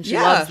unicorns, and she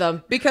loves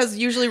them because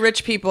usually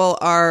rich people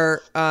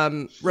are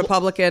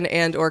Republican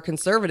and or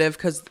conservative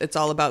because it's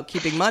all about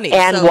keeping money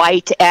and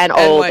white and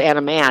old and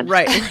a man.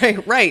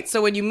 Right.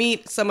 So when you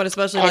meet someone,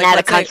 especially and at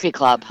a country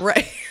club,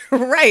 right.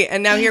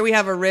 And now here we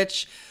have a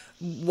rich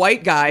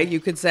white guy, you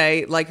could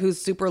say, like,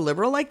 who's super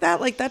liberal like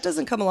that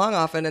doesn't come along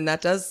often, and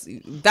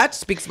that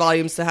speaks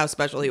volumes to how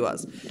special he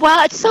was.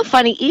 Well, it's so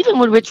funny. Even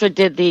when Richard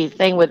did the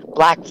thing with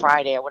Black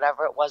Friday or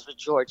whatever it was with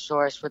George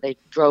Soros, where they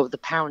drove the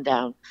pound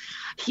down,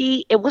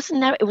 it was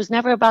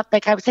never about,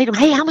 like, I would say to him,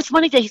 hey, how much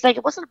money did he's like,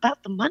 it wasn't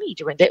about the money,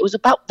 Dorinda. It was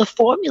about the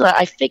formula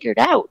I figured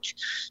out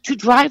to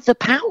drive the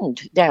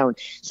pound down.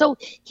 So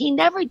he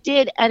never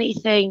did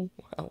anything.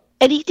 Wow.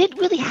 And he didn't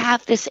really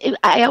have this.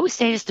 I always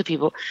say this to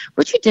people.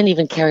 Richard didn't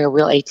even carry a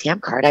real ATM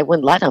card. I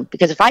wouldn't let him,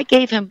 because if I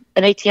gave him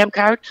an ATM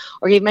card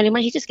or gave him any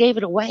money, he just gave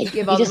it away.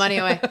 Give all the money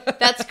away.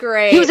 That's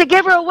great. He was a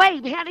giver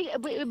away.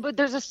 But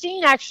there's a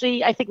scene,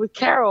 actually, I think, with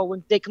Carol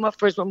when they come up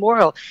for his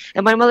memorial.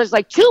 And my mother's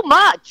like, too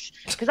much.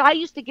 Because I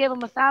used to give him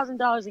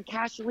 $1,000 in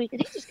cash a week,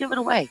 and he'd just give it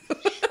away.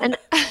 And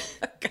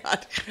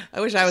God,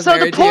 I wish I was married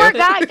to you. So the poor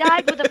guy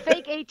died with a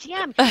fake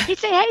ATM. He'd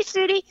say, hey,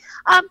 sweetie,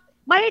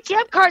 my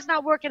ATM card's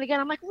not working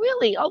again. I'm like,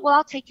 really? Oh, well,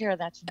 I'll take care of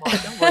that tomorrow.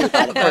 Don't worry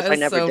about it. Of course, I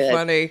never so did.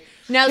 Funny.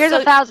 Now, here's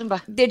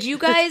 $1,000. Did you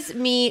guys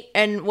meet,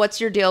 and what's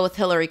your deal with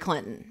Hillary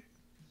Clinton?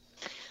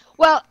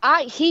 Well,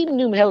 he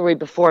knew Hillary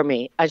before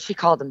me. She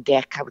called him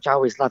Dick, which I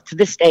always love. To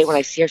this day, when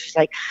I see her, she's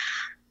like,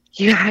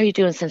 how are you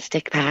doing since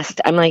Dick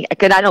passed? I'm like,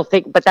 I don't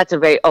think, but that's a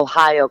very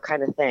Ohio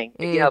kind of thing.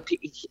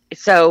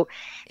 So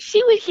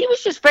he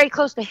was just very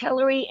close to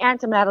Hillary and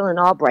to Madeleine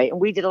Albright,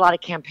 and we did a lot of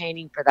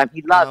campaigning for them.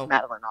 He loved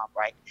Madeleine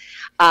Albright.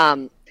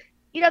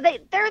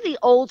 They're the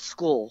old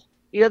school.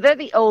 They're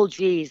the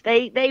OGs.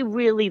 They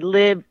really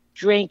live,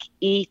 drink,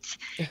 eat,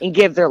 and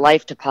give their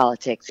life to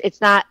politics.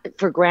 It's not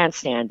for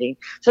grandstanding.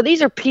 So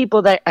these are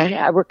people that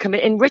were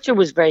committed, and Richard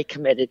was very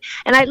committed.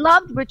 And I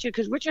loved Richard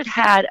because Richard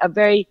had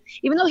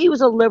even though he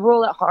was a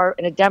liberal at heart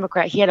and a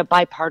Democrat, he had a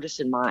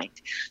bipartisan mind.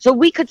 So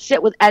we could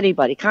sit with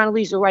anybody,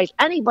 Condoleezza Rice,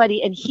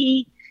 anybody, and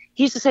he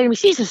used to say to me,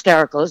 she's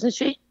hysterical, isn't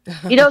she?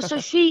 So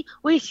he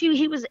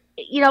was,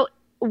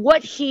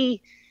 what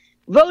he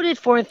voted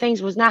for and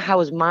things was not how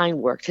his mind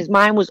worked. His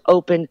mind was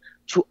open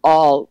to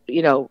all,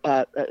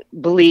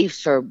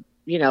 beliefs or,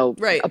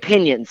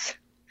 opinions,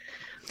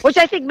 which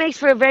I think makes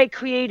for a very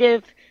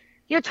creative,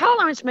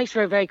 tolerance makes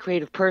for a very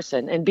creative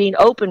person, and being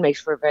open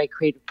makes for a very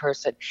creative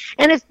person.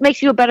 And it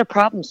makes you a better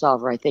problem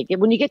solver, I think.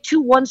 When you get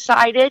too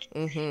one-sided,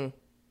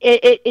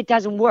 it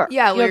doesn't work.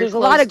 Yeah, there's a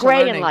lot of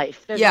gray in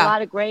life. There's a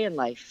lot of gray in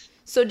life.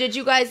 So did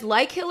you guys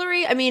like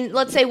Hillary? I mean,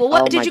 let's say,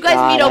 did you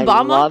guys meet Obama?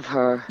 I love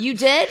her. You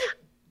did?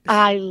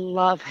 I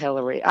love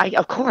Hillary.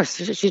 Of course,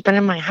 she's been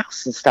in my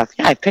house and stuff.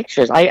 Yeah, I have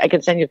pictures. I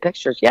can send you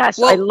pictures.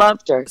 Yes, I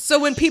loved her. So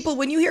when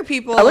you hear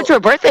people, I went to her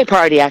birthday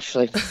party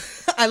actually.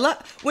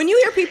 When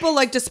you hear people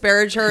like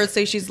disparage her and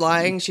say she's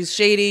lying, she's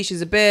shady,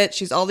 she's a bitch,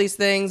 she's all these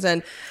things,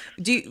 and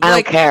I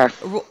don't care.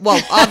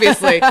 Well,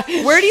 obviously,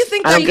 where do you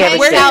think that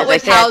hangs out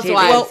with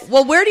housewives?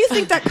 Well, where do you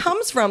think that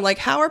comes from? Like,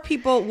 how are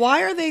people?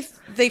 Why are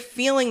they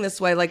feeling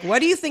this way? Like, what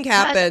do you think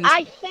happened?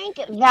 I think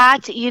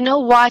that you know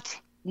what.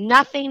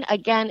 Nothing,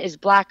 again, is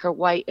black or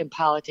white in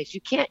politics.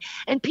 You can't,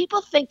 and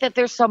people think that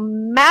there's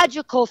some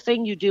magical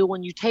thing you do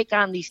when you take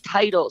on these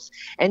titles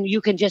and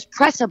you can just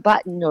press a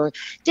button or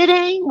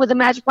ding with a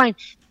magic wand.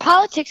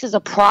 Politics is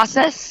a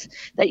process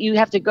that you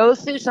have to go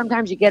through.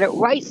 Sometimes you get it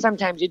right.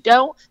 Sometimes you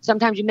don't.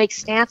 Sometimes you make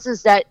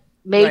stances that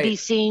maybe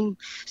seem,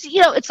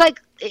 it's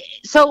like,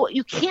 so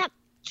you can't,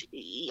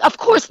 of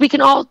course we can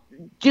all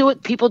do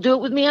it. People do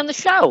it with me on the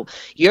show.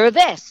 You're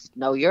this.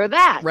 No, you're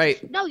that.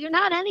 Right. No, you're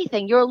not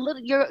anything. You're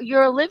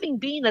a living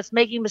being that's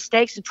making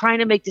mistakes and trying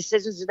to make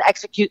decisions and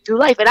execute through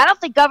life. And I don't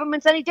think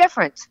government's any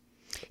different.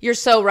 You're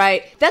so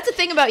right. That's the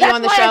thing about you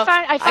on the show.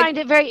 I find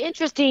it very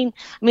interesting.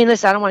 I mean,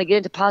 listen, I don't want to get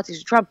into politics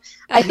with Trump.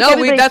 That's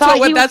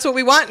what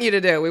we want you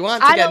to do. We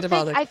want to get into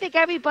politics. I think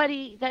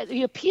everybody that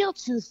he appealed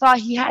to thought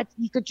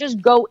he could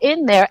just go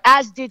in there,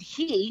 as did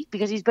he,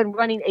 because he's been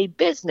running a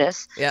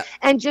business,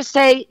 and just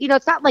say,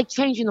 it's not like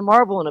changing the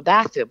marble in a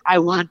bathroom. I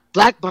want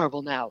black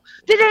marble now.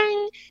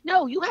 Ding!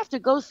 No, you have to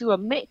go through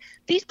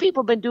these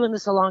people have been doing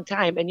this a long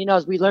time, and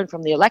as we learned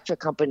from the electric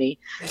company,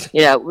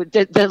 how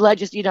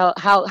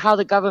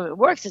the government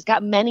works. It's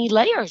got many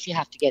layers you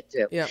have to get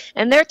through,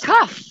 and they're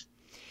tough.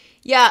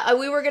 Yeah,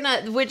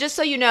 just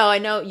so you know, I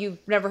know you've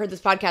never heard this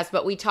podcast,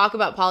 but we talk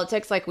about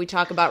politics like we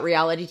talk about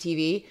reality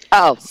TV.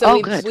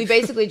 Good. We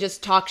basically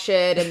just talk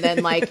shit and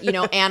then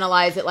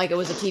analyze it like it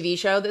was a TV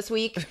show this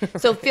week.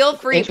 So feel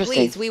free,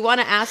 please. We want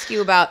to ask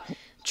you about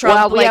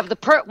Trump. Well,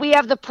 we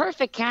have the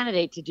perfect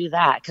candidate to do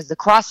that because the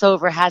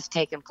crossover has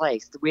taken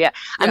place.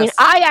 I mean,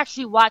 I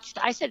actually watched.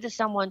 I said to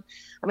someone,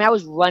 I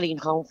was running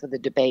home for the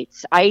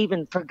debates. I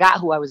even forgot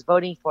who I was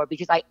voting for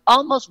because I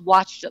almost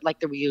watched it like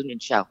the reunion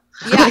show.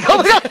 Yeah, like, oh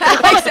my God,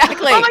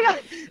 exactly. Oh my God,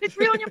 it's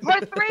reunion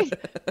part 3.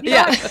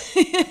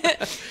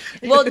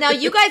 Well, now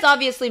you guys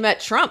obviously met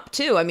Trump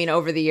too. I mean,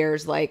 over the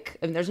years,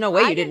 there's no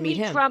way you didn't meet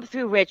him. Trump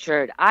through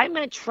Richard. I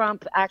met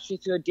Trump actually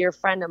through a dear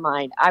friend of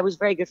mine. I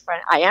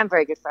am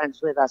very good friends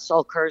with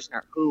Sol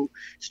Kerzner, who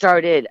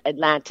started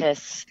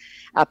Atlantis.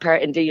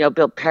 And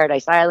built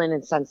Paradise Island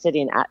and Sun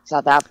City in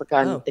South Africa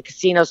and the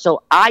casino.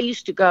 So I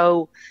used to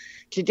go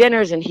to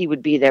dinners and he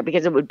would be there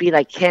because it would be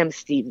like him,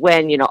 Steve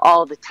Wynn,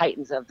 all the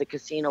titans of the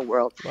casino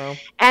world. Wow.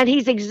 And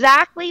he's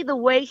exactly the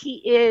way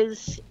he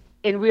is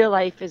in real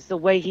life is the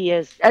way he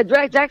is.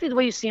 Exactly the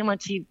way you see him on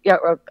TV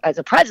or as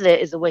a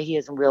president is the way he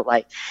is in real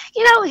life.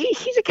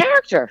 He's a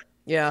character.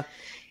 Yeah.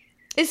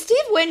 Is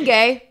Steve Wynn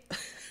gay?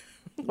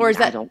 Or is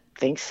that? I don't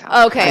think so.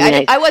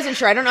 Okay, I wasn't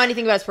sure. I don't know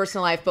anything about his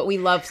personal life, but we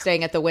love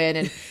staying at the Wynn,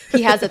 and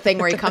he has a thing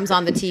where he comes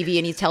on the TV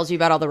and he tells you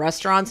about all the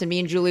restaurants, and me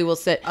and Julie will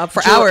sit up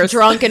for hours,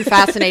 drunk and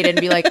fascinated,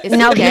 and be like, "Is he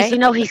gay?"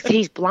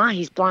 He's blind.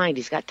 He's blind.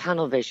 He's got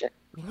tunnel vision.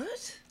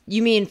 What?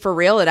 You mean for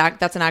real?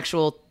 That's an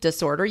actual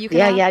disorder you can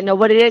have? Yeah. No,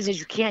 what it is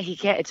he can't.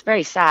 It's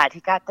very sad.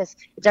 He got this.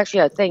 It's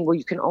actually a thing where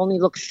you can only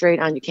look straight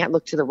on. You can't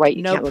look to the right.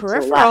 You can't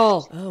peripheral.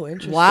 Look to the left. Oh,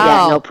 interesting. Wow.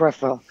 Yeah, no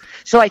peripheral.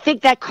 So I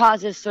think that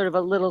causes sort of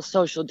a little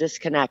social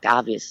disconnect,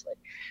 obviously.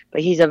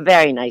 But he's a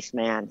very nice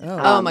man.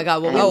 Oh my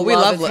God! Well, we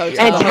love his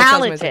and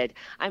talented.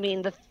 I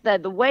mean,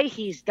 the way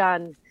he's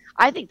done.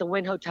 I think the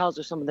Wynn hotels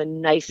are some of the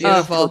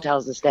nicest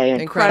hotels to stay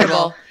in.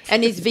 Incredible.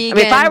 And he's vegan.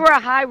 I mean, if I were a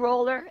high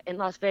roller in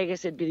Las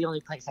Vegas, it'd be the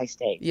only place I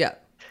stayed. Yeah.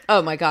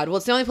 Oh my God! Well,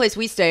 it's the only place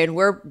we stay, and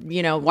we're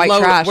white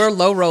trash. We're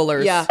low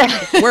rollers. Yeah,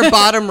 we're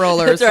bottom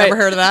rollers. That's right. Ever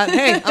heard of that?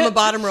 Hey, I'm a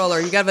bottom roller.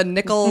 You got a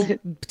nickel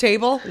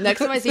table. Next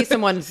time I see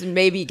someone's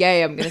maybe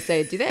gay, I'm gonna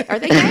say, are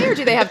they gay or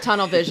do they have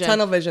tunnel vision?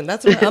 Tunnel vision.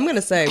 That's what I'm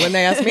gonna say when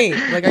they ask me.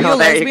 Like, are you a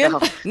lesbian?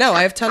 No,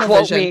 I have tunnel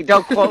vision.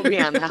 Don't quote me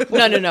on that.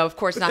 No, of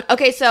course not.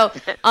 Okay, so,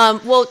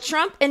 well,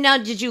 Trump. And now,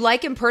 did you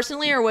like him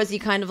personally, or was he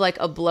kind of like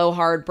a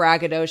blowhard,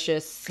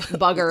 braggadocious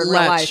bugger in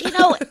real life?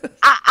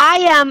 I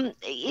am.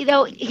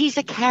 He's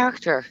a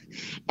character.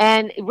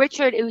 And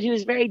Richard, he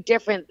was very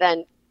different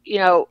than,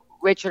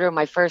 Richard or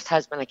my first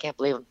husband. I can't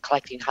believe I'm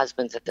collecting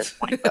husbands at this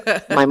point.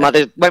 But my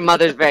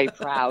mother's very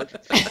proud.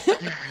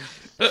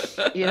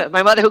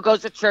 My mother who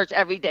goes to church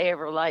every day of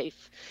her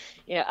life.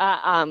 He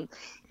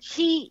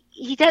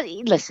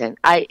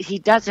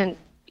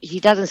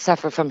doesn't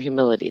suffer from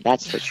humility,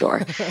 that's for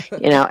sure.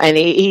 And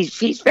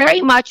he's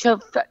very much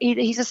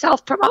he's a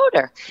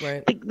self-promoter.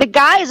 Right. The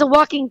guy is a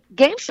walking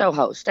game show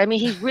host. I mean,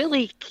 he's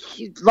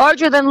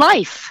larger than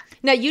life.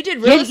 Now, you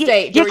did real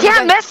estate. You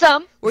can't miss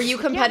him. Were you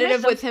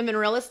competitive with him in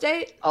real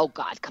estate? Oh,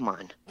 God, come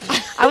on.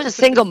 I was a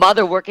single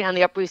mother working on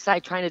the Upper East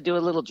Side trying to do a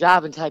little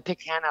job until I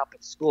picked Hannah up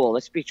at school.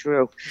 Let's be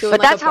true.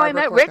 But that's how I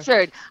met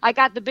Richard. I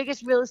got the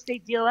biggest real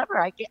estate deal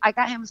ever. I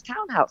got him his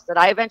townhouse that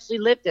I eventually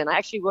lived in. I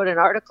actually wrote an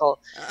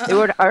article. They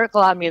wrote an article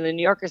on me in the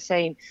New Yorker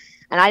saying,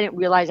 and I didn't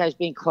realize I was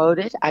being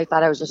quoted. I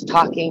thought I was just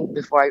talking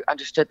before I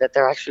understood that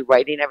they're actually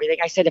writing everything.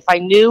 I said, if I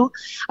knew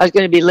I was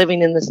going to be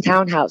living in this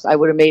townhouse, I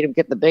would have made him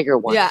get the bigger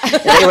one. Yeah. And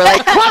they were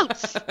like,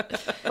 quotes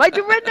by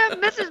Dorinda,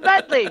 Mrs.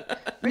 Medley.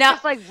 Now,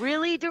 just like,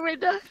 really,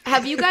 Dorinda?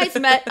 have you guys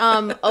met?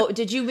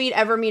 Did you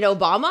ever meet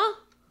Obama?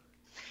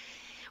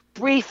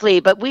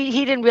 Briefly, but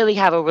he didn't really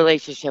have a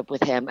relationship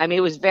with him. I mean,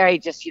 it was very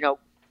just,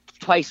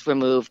 twice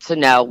removed. So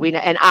no,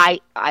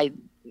 I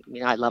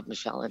love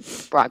Michelle and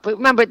Barack, but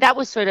remember that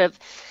was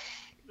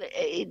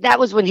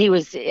when he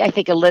was, I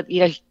think,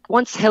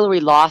 once Hillary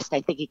lost,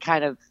 I think he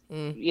kind of,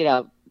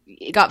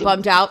 got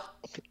bummed out.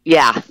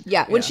 Yeah.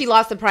 When she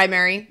lost the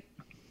primary.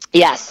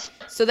 Yes.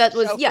 So that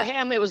was, for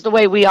him, it was the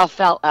way we all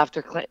felt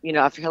after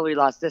Hillary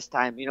lost this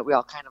time. We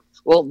all kind of,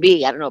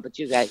 me, I don't know about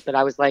you guys, but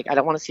I was like, I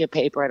don't want to see a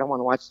paper. I don't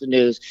want to watch the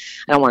news.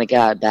 I don't want to get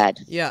out of bed.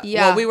 Yeah.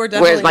 Well, we were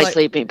definitely Where's my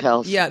sleeping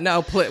pills? Yeah,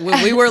 no,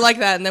 we were like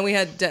that. And then we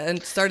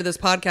had started this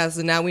podcast,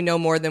 and now we know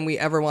more than we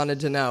ever wanted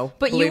to know.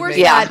 But you were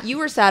sad. You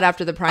were sad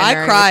after the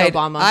primary. I cried. With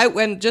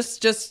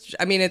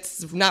Obama.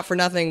 It's not for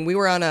nothing. We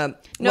were on a.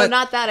 No,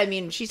 not that. I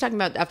mean, she's talking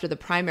about after the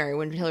primary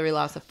when Hillary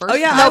lost the first. Oh,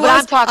 yeah. No, but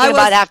I'm talking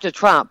about after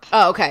Trump.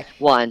 Oh, okay.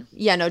 Won.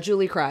 Yeah, no,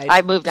 Julie cried.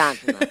 I moved on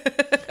from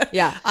that.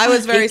 Yeah. I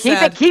was very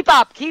sad. Keep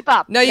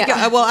up. No, you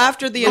got, well,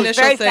 after the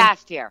initial very thing.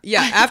 Fast here.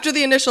 Yeah, after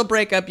the initial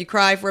breakup, you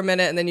cry for a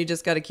minute, and then you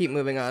just got to keep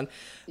moving on.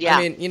 Yeah.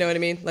 I mean, you know what I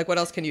mean? Like, what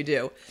else can you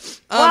do?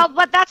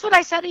 But that's what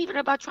I said even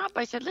about Trump.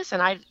 I said, listen,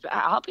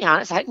 I'll be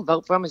honest. I didn't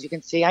vote for him, as you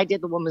can see. I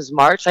did the Women's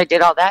March. I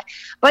did all that.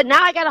 But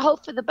now I got to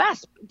hope for the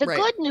best. The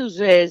good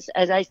news is,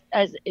 as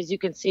you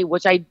can see,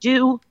 which I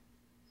do,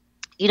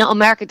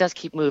 America does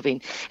keep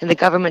moving, and the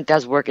government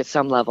does work at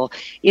some level.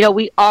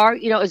 We are,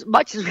 as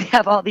much as we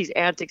have all these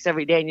antics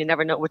every day, and you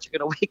never know what you're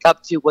going to wake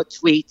up to, what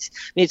tweets.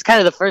 I mean, it's kind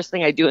of the first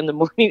thing I do in the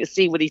morning to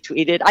see what he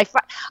tweeted.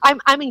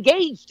 I'm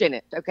engaged in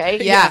it.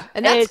 Okay. Yeah,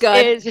 and that's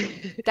good.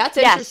 That's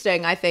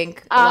interesting. I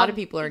think a lot of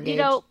people are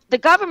engaged. The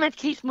government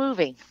keeps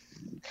moving,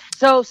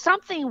 so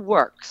something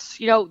works.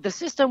 The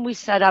system we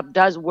set up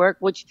does work,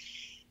 which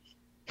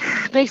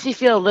makes me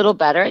feel a little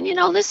better. And,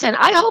 listen,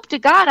 I hope to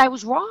God I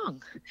was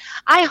wrong.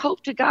 I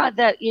hope to God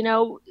that,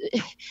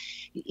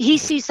 he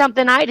sees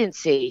something I didn't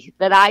see,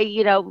 that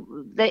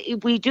that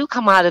we do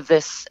come out of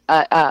this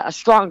a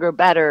stronger,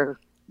 better,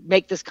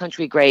 make this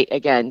country great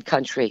again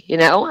country.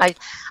 I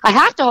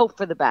have to hope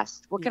for the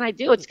best. What can I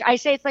do? I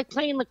say it's like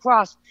playing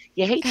lacrosse.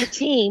 You hate the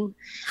team.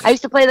 I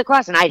used to play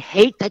lacrosse, and I'd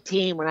hate the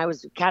team when I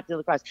was captain of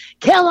lacrosse.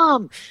 Kill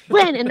them,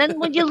 win, and then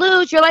when you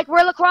lose, you're like,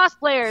 we're lacrosse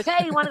players.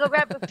 Hey, you want to go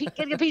get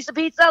a piece of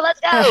pizza? Let's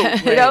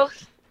go.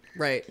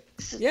 Right.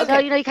 Yeah. So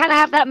you kind of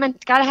have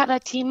that. Got to have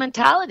that team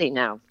mentality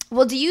now.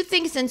 Well, do you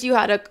think, since you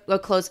had a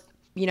close,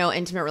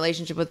 intimate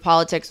relationship with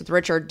politics with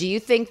Richard, do you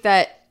think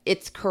that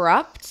it's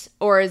corrupt,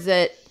 or is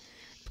it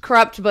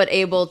corrupt but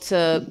able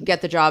to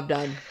get the job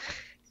done?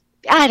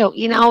 I don't,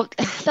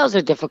 those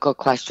are difficult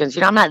questions.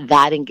 I'm not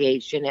that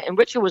engaged in it. And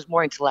Richard was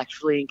more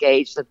intellectually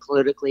engaged than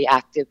politically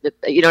active.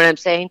 You know what I'm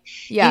saying?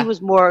 Yeah. He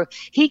was more,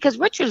 because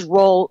Richard's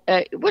role,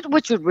 what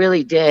Richard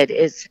really did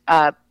is,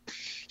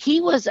 he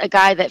was a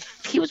guy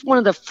he was one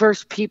of the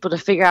first people to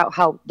figure out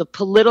how the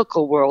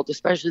political world,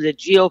 especially the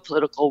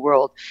geopolitical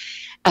world,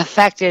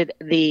 affected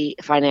the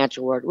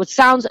financial world, which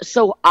sounds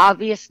so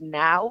obvious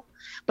now.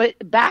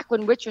 But back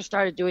when Richard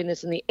started doing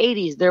this in the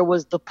 80s, there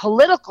was the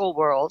political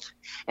world,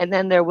 and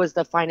then there was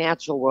the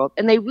financial world.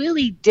 And they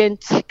really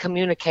didn't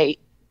communicate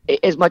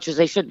as much as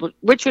they should.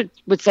 Richard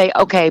would say,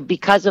 okay,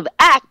 because of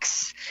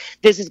X,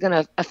 this is going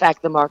to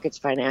affect the markets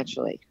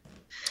financially.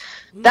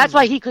 That's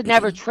why he could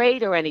never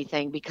trade or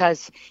anything,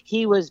 because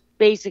he was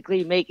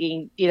basically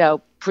making,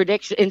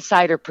 prediction,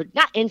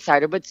 not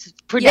insider, but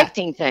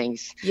predicting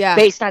things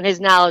based on his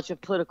knowledge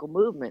of political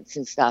movements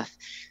and stuff.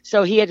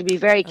 So he had to be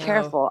very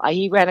careful.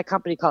 He ran a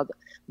company called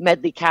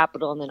Medley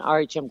Capital and then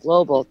RHM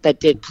Global that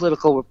did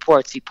political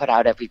reports he put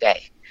out every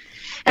day.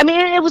 I mean,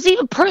 it was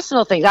even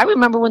personal things. I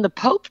remember when the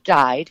Pope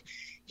died,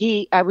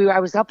 I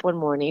was up one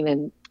morning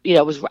and I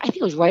think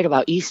it was right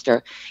about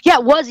Easter. Yeah,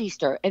 it was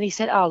Easter. And he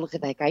said, oh, look at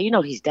that guy.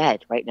 He's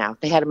dead right now.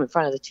 They had him in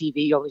front of the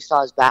TV. You only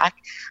saw his back.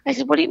 I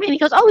said, what do you mean? He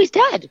goes, oh, he's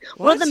dead.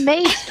 What? One of the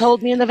maids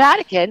told me in the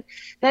Vatican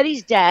that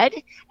he's dead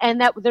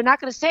and that they're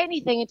not going to say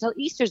anything until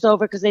Easter's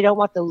over because they don't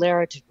want the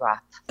lira to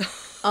drop.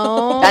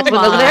 Oh, that's when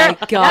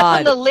God. That's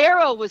when the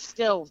lira was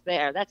still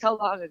there. That's how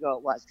long ago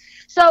it was.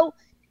 So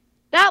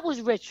that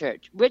was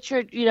Richard.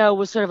 Richard,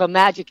 was sort of a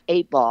magic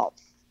 8-ball.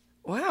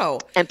 Wow.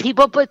 And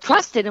people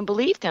trusted and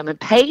believed him and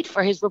paid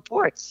for his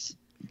reports.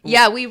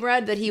 Yeah, we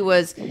read that he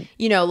was,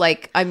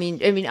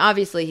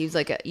 obviously he was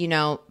like, in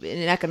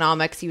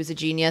economics, he was a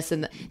genius,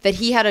 and that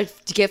he had a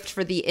gift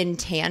for the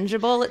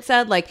intangible, it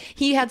said. Like,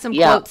 he had some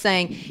quotes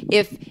saying,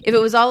 if it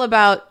was all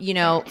about,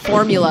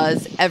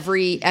 formulas,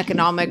 every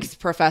economics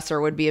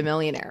professor would be a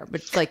millionaire.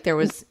 But it's like there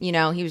was, he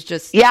was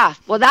just... Yeah,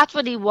 well, that's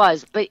what he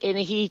was. And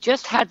he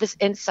just had this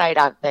insight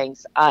on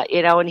things,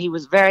 and he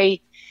was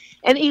very...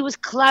 And he was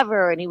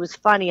clever and he was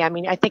funny. I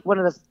mean, I think one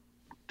of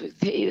the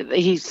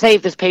he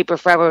saved this paper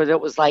forever.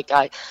 That was like,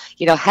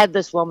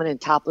 headless woman in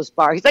topless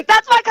bar. He's like,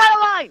 that's my kind of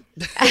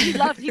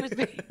line. He was.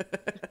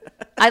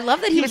 I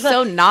love that he was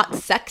so not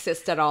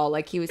sexist at all.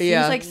 Like he was,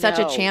 seems like such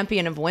a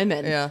champion of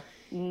women. Yeah.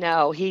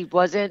 No, he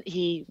wasn't.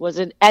 He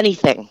wasn't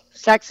anything.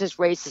 Sexist,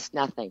 racist,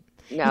 nothing.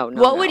 No.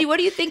 What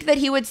do you think that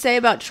he would say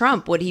about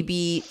Trump? Would he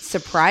be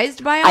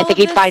surprised by all I think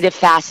of he'd find it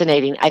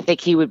fascinating. I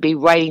think he would be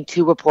writing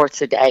 2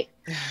 reports a day.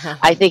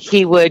 I think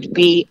he would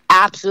be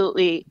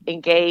absolutely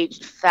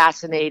engaged,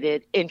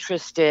 fascinated,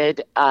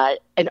 interested,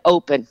 and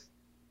open.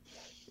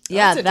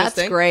 Yeah,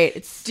 that's great.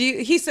 Would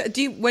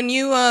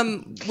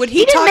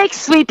he didn't make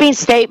sweeping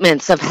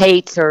statements of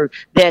hate or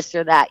this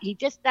or that.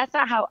 That's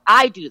not how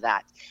I do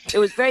that. It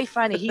was very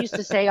funny. He used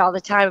to say all the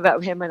time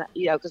about him, and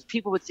because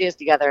people would see us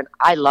together, and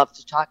I loved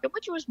to talk,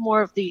 which was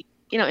more of the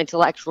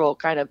intellectual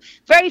kind of,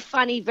 very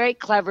funny, very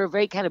clever,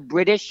 very kind of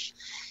British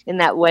in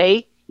that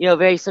way.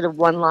 Very sort of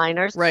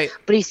one-liners. Right.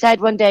 But he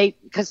said one day,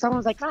 because someone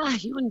was like,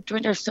 you and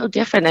Dorinda are so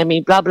different. I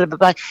mean, blah, blah, blah,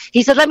 blah.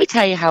 He said, let me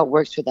tell you how it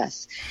works with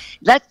us.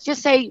 Let's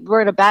just say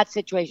we're in a bad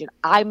situation.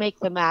 I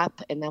make the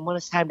map, and then when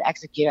it's time to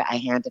execute it, I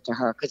hand it to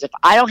her. Because if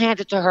I don't hand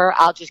it to her,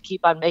 I'll just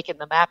keep on making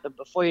the map, and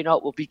before you know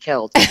it, we'll be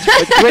killed.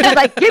 But Dorinda's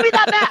like, give me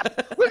that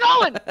map. We're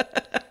going.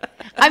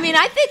 I mean,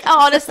 I think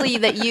honestly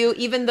that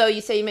even though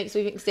you say you make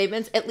sweeping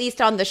statements, at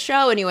least on the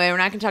show anyway, we're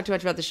not going to talk too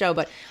much about the show,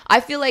 but I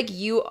feel like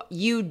you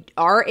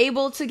are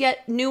able to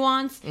get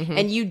nuance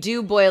and you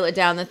do boil it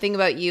down. The thing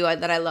about you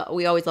that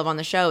we always love on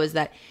the show is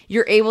that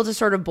you're able to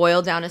sort of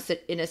boil down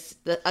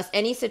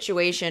any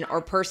situation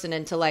or person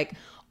into like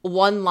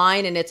one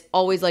line, and it's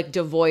always like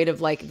devoid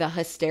of like the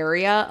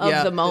hysteria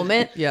of the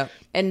moment. Yeah.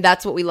 And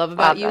that's what we love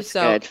about you.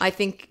 So good. I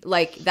think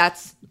like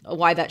that's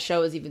why that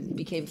show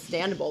became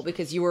standable,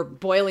 because you were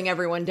boiling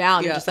everyone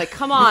down. You're just like,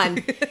 come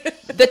on.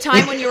 The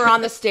time when you were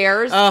on the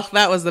stairs. Oh,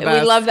 that was the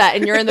best. We love that.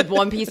 And you're in the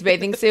one-piece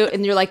bathing suit,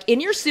 and you're like in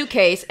your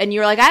suitcase, and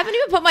you're like, I haven't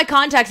even put my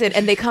contacts in.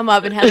 And they come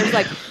up, and Heather's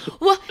like,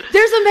 well,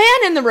 there's a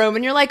man in the room.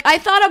 And you're like, I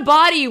thought a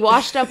body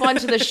washed up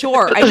onto the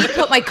shore. I just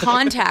put my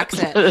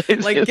contacts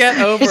in. Like,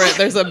 get over it.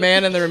 There's a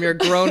man in the room. You're a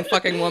grown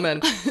fucking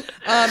woman.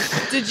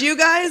 Did you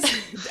guys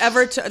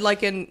ever,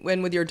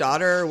 when with your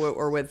daughter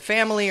or with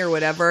family or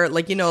whatever,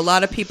 like, a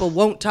lot of people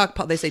won't talk,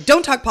 they say,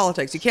 don't talk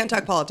politics. You can't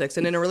talk politics.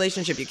 And in a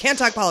relationship, you can't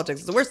talk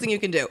politics. It's the worst thing you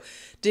can do.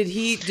 Did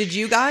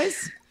you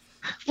guys?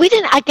 We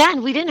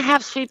didn't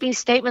have sweeping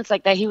statements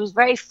like that. He was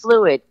very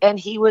fluid, and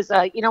he was,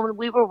 when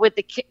we were with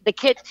the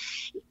kids,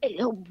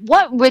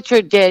 what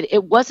Richard did,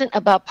 it wasn't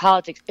about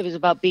politics. It was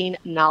about being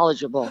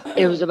knowledgeable.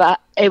 It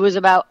was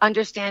about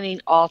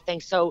understanding all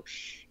things. So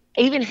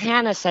even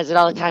Hannah says it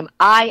all the time.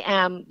 I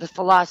am the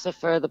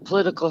philosopher, the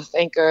political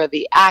thinker,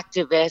 the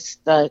activist,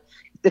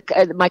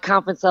 my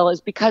confidence level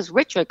is because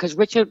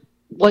Richard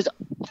was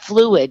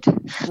fluid.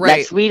 Right.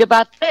 Let's read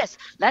about this.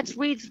 Let's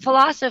read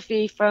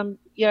philosophy from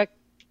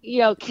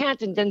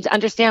Kant and then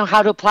understand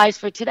how it applies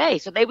for today.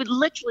 So they would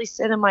literally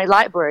sit in my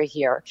library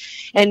here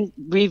and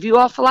review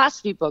all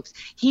philosophy books.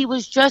 He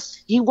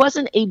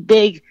wasn't a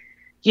big,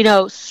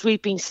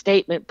 sweeping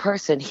statement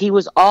person. He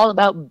was all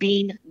about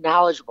being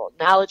knowledgeable.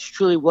 Knowledge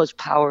truly was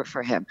power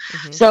for him.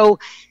 Mm-hmm. So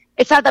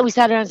it's not that we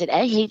sat around and said,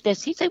 I hate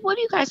this. He'd say, what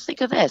do you guys think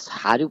of this?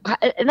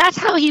 And that's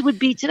how he would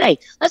be today.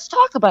 Let's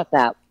talk about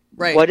that.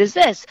 Right. What is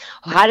this?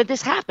 How did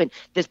this happen?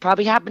 This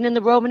probably happened in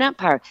the Roman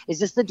Empire. Is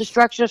this the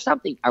destruction of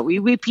something? Are we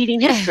repeating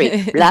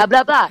history? Blah,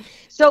 blah, blah.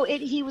 So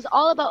he was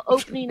all about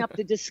opening up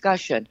the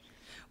discussion.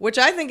 Which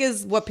I think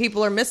is what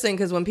people are missing,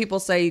 because when people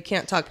say you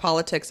can't talk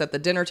politics at the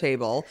dinner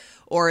table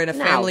or in a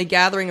family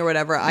gathering or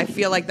whatever, I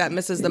feel like that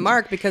misses the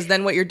mark, because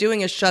then what you're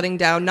doing is shutting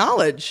down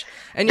knowledge.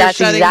 And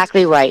that's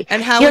exactly right.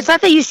 And how it's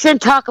not that you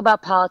shouldn't talk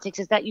about politics,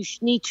 it's that you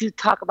need to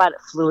talk about it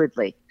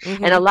fluidly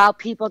and allow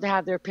people to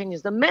have their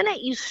opinions. The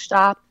minute you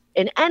stop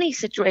in any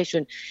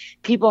situation,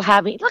 people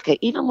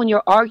even when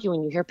you're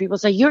arguing, you hear people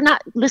say, you're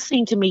not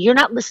listening to me. You're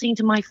not listening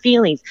to my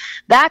feelings.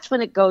 That's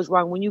when it goes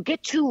wrong. When you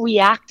get too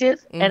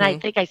reactive, and I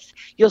think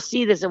you'll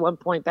see this at one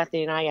point,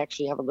 Bethany and I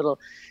actually have a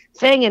little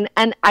thing.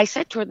 And I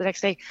said to her the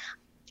next day,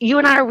 you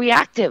and I are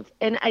reactive,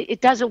 and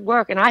it doesn't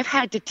work. And I've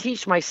had to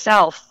teach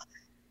myself,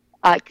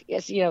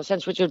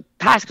 since Richard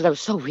passed, because I was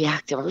so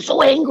reactive. I was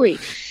so angry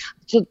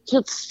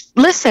to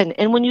listen.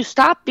 And when you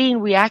stop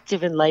being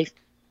reactive in life,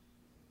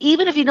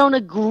 even if you don't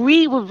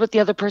agree with what the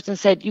other person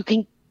said, you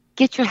can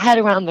get your head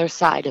around their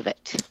side of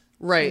it.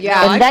 Right.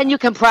 Yeah. And then you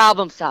can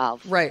problem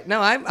solve. Right. No,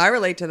 I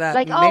relate to that.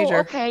 Like, major.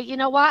 Okay. You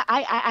know what?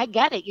 I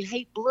get it. You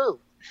hate blue.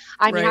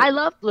 I mean, I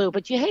love blue,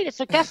 but you hate it.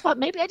 So guess what?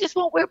 Maybe I just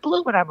won't wear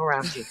blue when I'm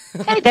around you.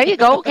 Hey, there you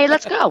go. Okay,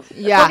 let's go.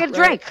 Yeah. Go get a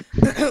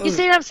drink. You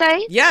see what I'm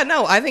saying? Yeah,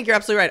 no, I think you're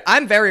absolutely right.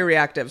 I'm very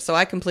reactive, so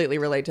I completely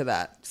relate to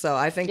that. So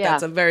I think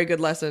that's a very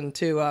good lesson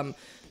to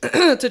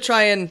to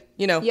try and,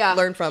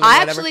 learn from.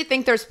 I actually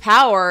think there's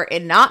power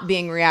in not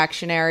being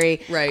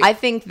reactionary. Right. I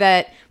think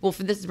that,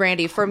 this is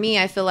Brandy. For me,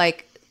 I feel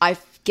like I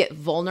get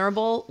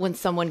vulnerable when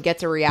someone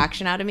gets a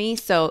reaction out of me.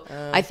 So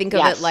I think of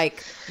Yes. it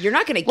like, you're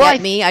not going to Well,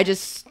 get me. I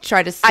just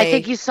try to say. I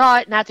think you saw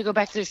it, not to go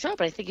back to the show,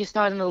 but I think you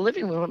saw it in the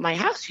living room at my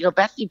house.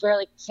 Bethany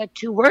barely said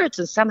 2 words,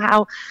 and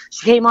somehow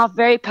she came off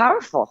very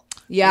powerful.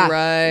 Yeah,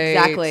 Right.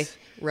 exactly.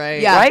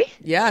 Right. Yeah. Right?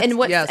 Yes.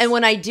 And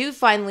when I do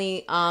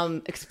finally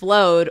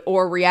explode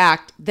or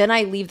react, then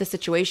I leave the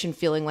situation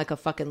feeling like a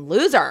fucking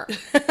loser.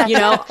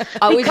 I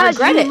always Because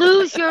regret it.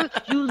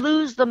 you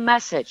lose the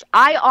message.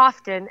 I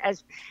often,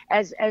 as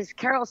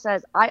Carol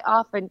says,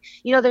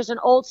 there's an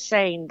old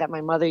saying that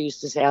my mother used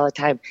to say all the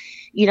time.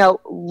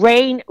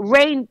 Rain.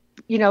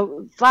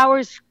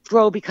 Flowers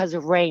grow because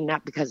of rain,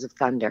 not because of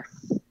thunder.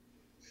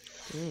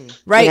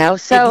 Right.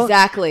 So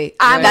exactly.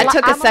 I'm That a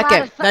took lo- a I'm lot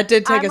second. of That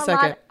did take a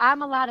second.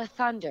 I'm a lot of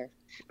thunder,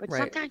 but Right.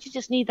 sometimes you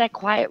just need that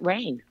quiet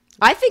rain.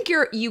 I think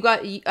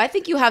I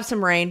think you have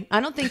some rain. I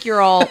don't think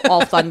you're all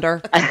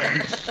thunder.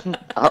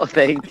 Oh,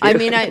 thank you. I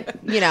mean,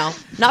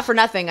 not for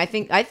nothing. I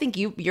think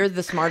you're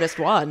the smartest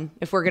one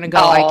if we're going to go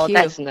Oh, IQ.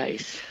 that's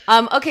nice.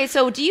 Okay,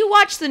 so do you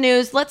watch the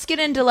news? Let's get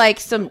into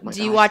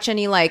do you watch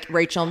any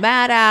Rachel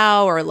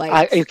Maddow or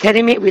Are you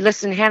kidding me?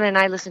 Hannah and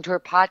I listen to her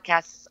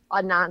podcasts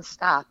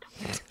nonstop.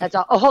 That's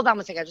all. Oh, hold on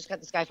one second. I just got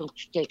this guy from.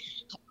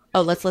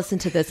 Oh, let's listen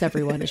to this,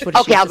 everyone.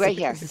 Okay, I'll right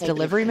here. Is this Thank you.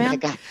 delivery Oh my man?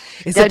 God.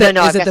 Is No, it the,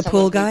 no, is I've it got the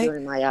pool someone guy?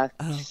 doing my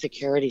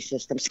security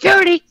system.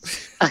 Security.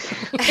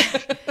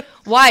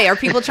 Why? Are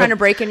people trying to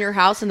break in your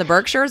house in the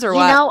Berkshires or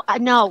what?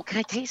 No. Can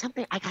I tell you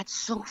something? I got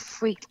so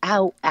freaked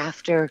out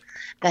after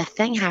that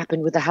thing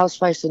happened with the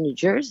housewives in New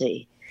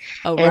Jersey.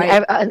 Oh, And,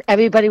 right. and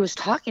everybody was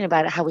talking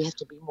about it, how we have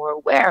to be more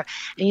aware.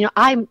 And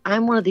I'm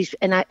one of these,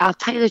 and I'll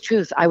tell you the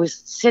truth. I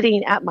was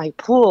sitting at my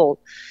pool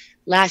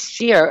last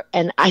year,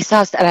 and I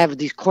have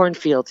these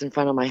cornfields in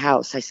front of my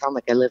house. I sound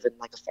like I live in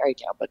like a fairy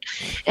tale,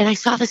 and I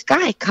saw this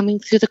guy coming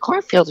through the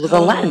cornfields with a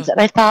lens, and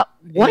I thought,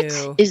 what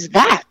Ew. is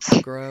that?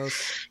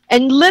 Gross.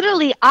 And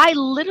I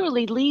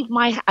literally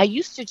I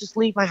used to just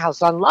leave my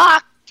house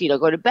unlocked,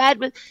 go to bed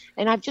with,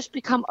 and I've just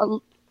become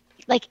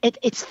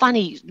it's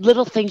funny,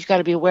 little things you got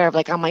to be aware of.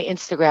 Like on my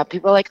Instagram,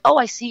 people are like, oh,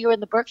 I see you're in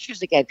the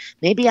Berkshires again.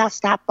 Maybe I'll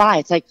stop by.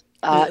 It's like,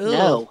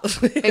 no.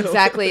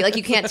 Exactly. Like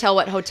you can't tell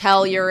what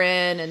hotel you're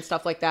in and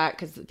stuff like that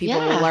because people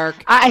will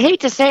lurk. I hate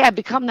to say I've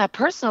become that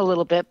person a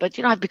little bit, but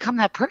I've become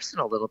that person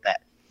a little bit.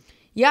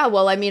 Yeah,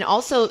 well, I mean,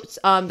 also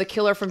the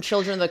killer from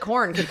Children of the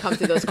Corn could come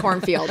through those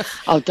cornfields.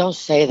 Oh, don't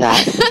say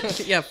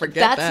that. Yeah, forget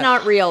that. That's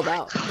not real,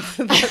 though.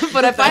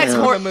 But if I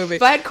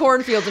had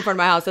cornfields in front of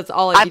my house, that's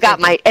all I'd be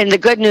thinking. And the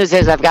good news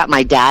is I've got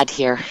my dad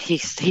here. He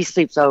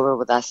sleeps over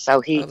with us, so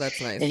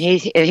that's nice. And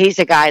he's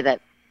a guy that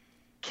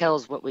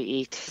kills what we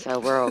eat, so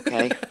we're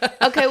okay.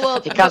 Okay,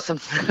 well, He comes from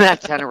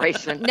that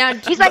generation. Now,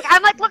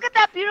 I'm like, look at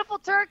that beautiful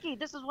turkey.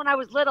 This is when I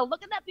was little.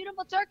 Look at that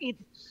beautiful turkey.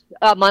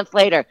 A month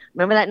later,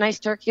 remember that nice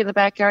turkey in the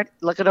backyard?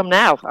 Look at him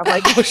now. I'm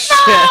like, Oh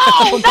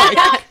shit! no, that's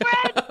not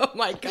Fred. Oh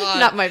my god!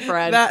 not my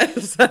friend.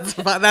 That's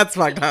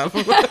fucked up.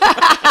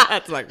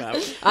 That's fucked up.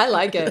 I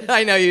like it.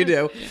 I know you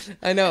do.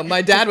 I know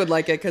my dad would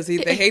like it because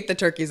they hate the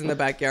turkeys in the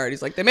backyard.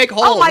 He's like, they make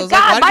holes. Oh I my was like,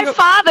 God! why do My you go-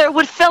 father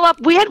would fill up.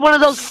 We had one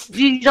of those,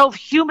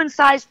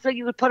 human-sized. So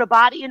you would put a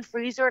body in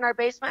freezer in our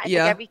basement. I think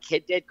every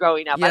kid did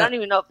growing up. Yeah. I don't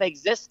even know if they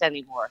exist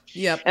anymore.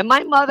 Yep. And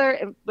my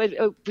mother,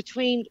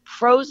 between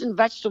frozen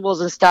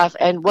vegetables and stuff,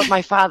 and what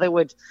my father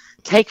would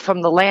take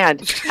from the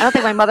land, I don't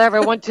think my mother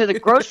ever went to the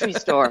grocery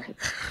store.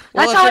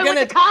 Well, That's if how I you're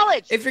went to gonna-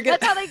 college. if you're gonna-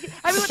 That's how they.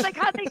 I mean, it's like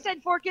how they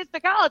send 4 kids to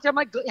college. I'm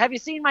like, have you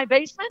seen my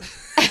basement?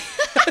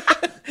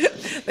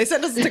 They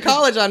sent us to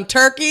college on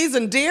turkeys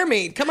and deer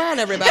meat. Come on,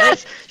 everybody.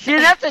 Yes, she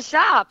didn't have to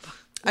shop.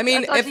 I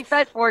mean, That's how she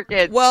fed 4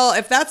 kids. Well,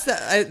 if that's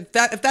if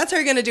that's how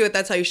you're gonna do it,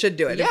 that's how you should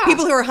do it. Yeah. If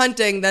people who are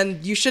hunting, then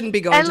you shouldn't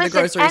be going And to the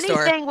grocery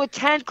store. anything with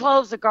 10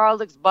 cloves of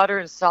garlic, butter,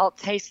 and salt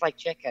tastes like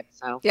chicken.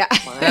 So Yeah.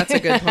 That's a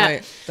good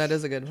point. That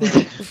is a good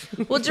point.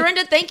 Well,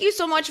 Dorinda, thank you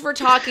so much for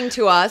talking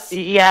to us.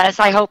 yes,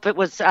 I hope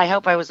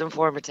I was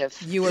informative.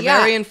 You were Yeah,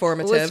 very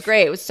informative. It was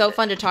great. It was so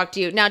fun to talk to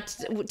you. Now,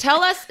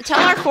 tell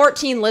our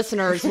 14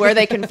 listeners where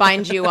they can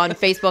find you on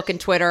Facebook and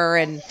Twitter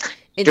and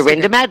Instagram.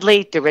 Dorinda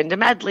Medley.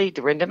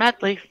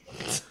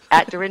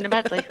 At Dorinda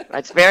Medley.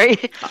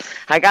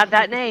 I got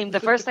that name. The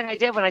first thing I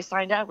did when I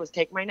signed out was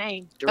take my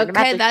name. Dorinda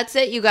Okay, Medley. that's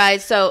it, you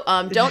guys. So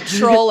don't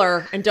troll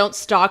her and don't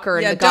stalk her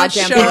in the don't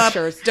goddamn show up.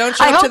 Berkshires. Don't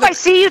show I up to hope the. I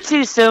see you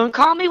too soon.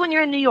 Call me when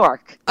you're in New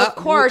York. Of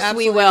course we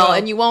absolutely will, will.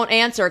 and you won't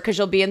answer because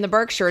you'll be in the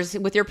Berkshires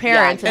with your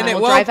parents, and and it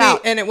we'll won't drive be.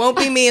 out. And it won't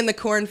be me in the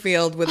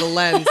cornfield with a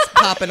lens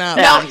popping up.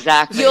 Yeah,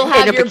 exactly. You'll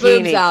have In a your boobs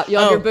bikini. out.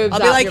 You'll have your boobs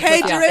I'll out. be like, your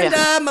hey, pussy out."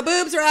 Dorinda, my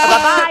boobs are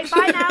out.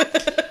 Bye now.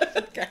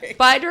 Okay.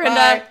 Bye, Dorinda.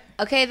 Bye.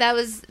 Okay, that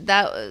was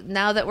that.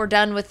 Now that we're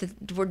done with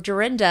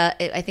Dorinda,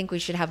 I think we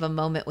should have a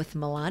moment with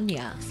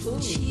Melania.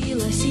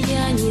 Случилось,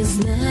 я не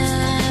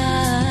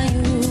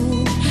знаю.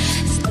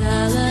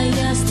 Стала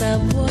я с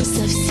тобой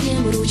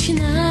совсем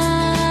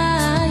ручная.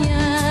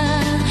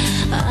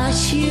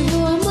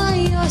 Отчего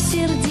мое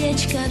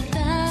сердечко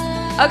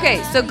так?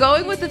 Okay, so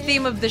going with the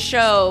theme of the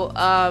show,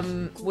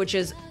 which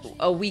is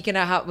a week and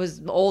a half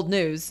was old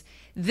news.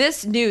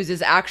 This news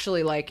is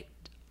actually like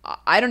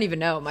I don't even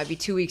know, it might be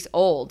 2 weeks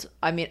old.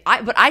 I mean,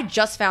 but I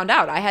just found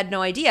out. I had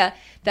no idea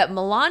that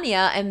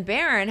Melania and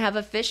Barron have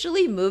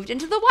officially moved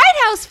into the White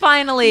House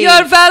finally.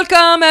 You're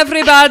welcome,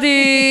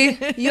 everybody.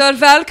 You're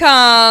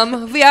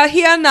welcome. We are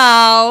here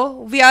now.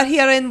 We are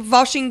here in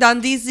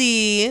Washington,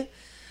 D.C.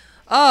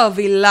 Oh,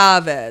 we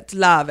love it.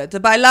 Love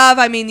it. By love,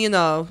 I mean,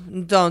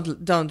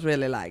 don't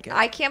really like it.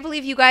 I can't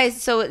believe you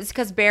guys. So it's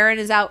because Barron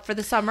is out for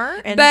the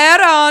summer? And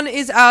Barron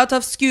is out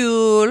of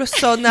school.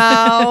 So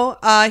now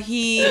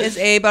he is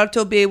able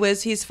to be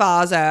with his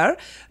father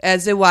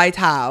at the White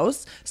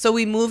House. So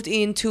we moved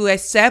into a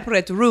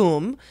separate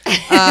room.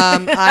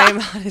 I'm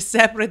in a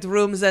separate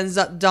room than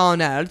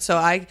Donald. So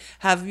I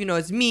have,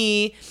 it's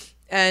me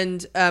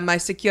and my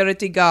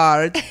security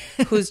guard,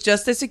 who's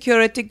just a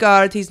security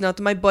guard. He's not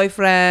my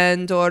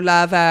boyfriend or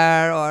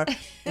lover, or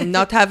I'm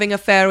not having an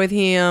affair with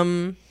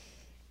him.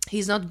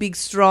 He's not big,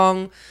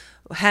 strong,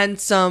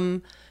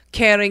 handsome,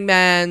 caring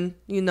man.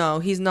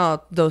 He's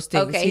not those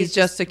things. Okay, he's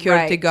just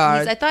security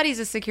guard. I thought he's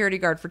a security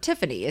guard for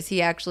Tiffany. Is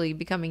he actually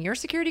becoming your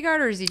security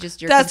guard, or is he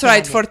just your That's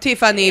companion? right, for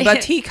Tiffany.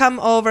 But he come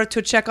over to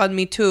check on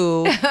me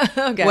too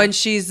when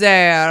she's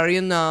there,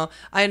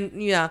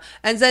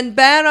 And then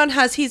Barron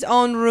has his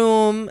own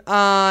room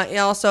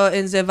also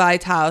in the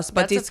White House,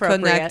 but That's it's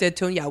connected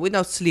to, we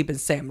don't sleep in the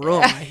same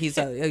room. He's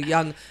a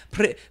young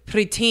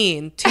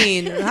preteen,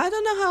 teen. I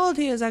don't know how old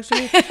he is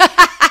actually.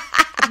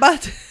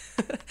 But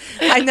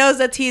I know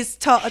that he's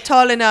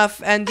tall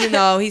enough, and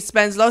he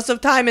spends lots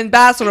of time in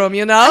bathroom,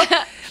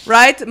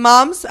 right,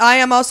 moms? I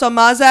am also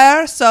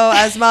mother, so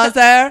as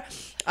mother,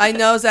 I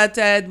know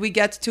that we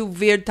get to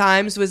weird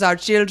times with our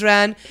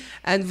children,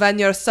 and when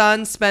your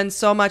son spends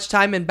so much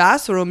time in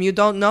bathroom, you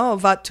don't know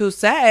what to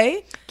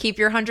say. Keep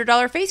your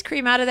 $100 face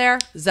cream out of there.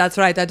 That's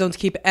right. I don't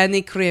keep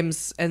any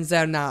creams in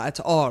there now at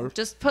all.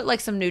 Just put like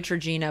some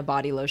Neutrogena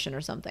body lotion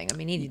or something. I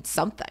mean, he needs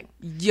something.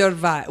 You're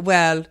right.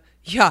 Well,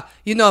 yeah,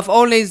 if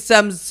only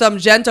some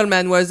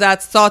gentlemen were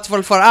that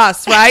thoughtful for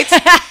us, right?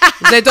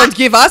 They don't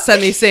give us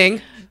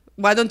anything.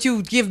 Why don't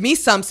you give me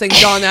something,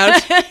 Donald?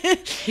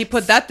 He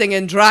put that thing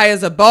in dry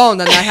as a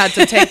bone, and I had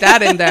to take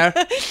that in there.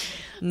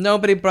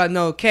 Nobody brought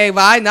no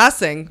KY,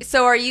 nothing.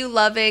 So are you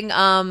loving,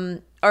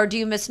 or do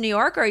you miss New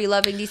York, or are you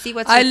loving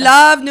DC? I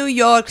love New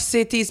York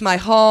City. Is my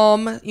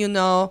home,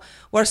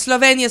 where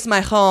Slovenia is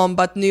my home,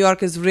 but New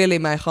York is really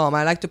my home.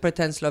 I like to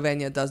pretend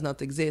Slovenia does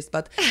not exist,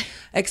 but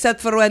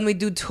except for when we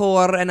do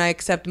tour and I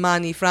accept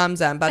money from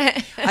them.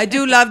 But I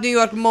do love New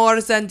York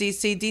more than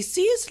DC. DC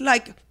is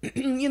like,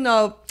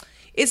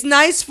 it's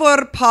nice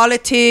for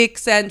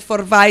politics and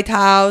for White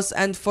House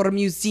and for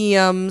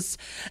museums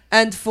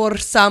and for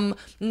some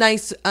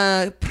nice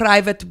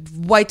private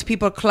white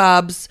people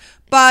clubs.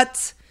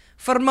 But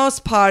for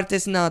most part,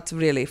 it's not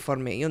really for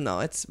me.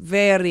 It's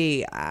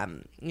very,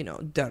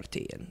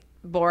 dirty and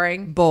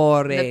boring.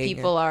 The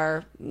people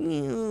are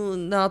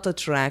not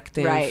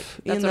attractive. Right.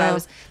 That's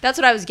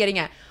what I was getting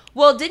at.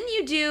 Well,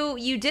 you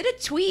did a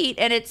tweet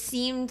and it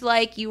seemed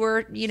like you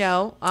were,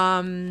 Well,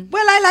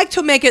 I like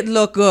to make it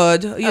look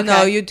good.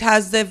 You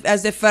as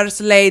the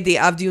first lady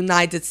of the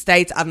United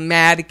States of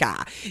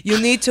America, you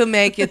need to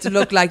make it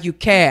look like you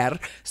care.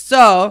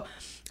 So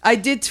I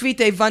did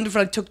tweet I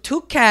took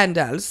two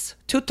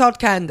tall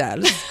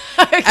candles,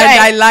 and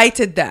I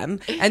lighted them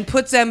and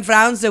put them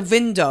around the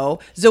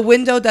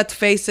window that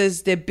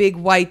faces the big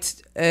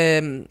white,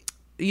 that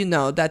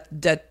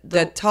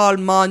tall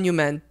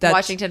monument.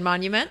 Washington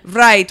Monument?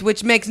 Right,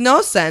 which makes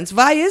no sense.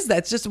 Why is that?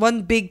 It's just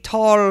one big,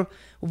 tall,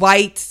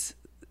 white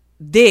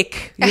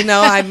dick,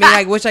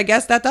 which I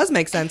guess that does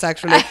make sense,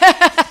 actually.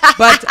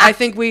 But I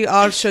think we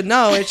all should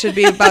know it should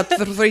be about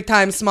 3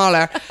 times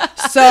smaller.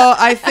 So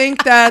I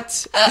think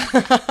that...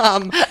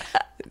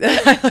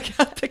 I look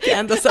out the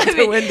candles out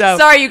the window.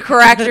 Sorry you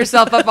cracked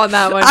yourself up on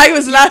that one. I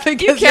was laughing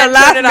because your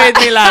laugh made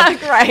me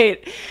laugh.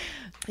 Right.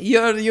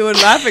 You were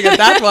laughing at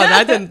that one.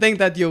 I didn't think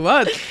that you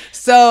would.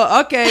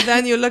 So, okay,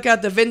 then you look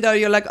at the window.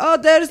 You're like, oh,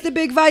 there's the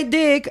big white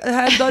dick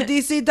at the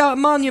DC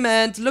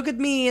monument. Look at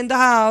me in the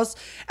house.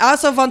 I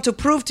also want to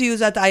prove to you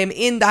that I am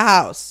in the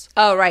house.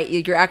 Oh, right.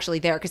 You're actually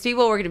there. Because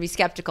people were going to be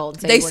skeptical. And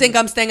say they think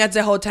I'm staying at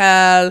the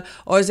hotel,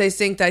 or they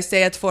think I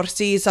stay at Four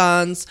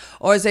Seasons,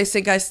 or they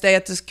think I stay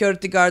at the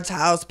security guard's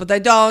house. But I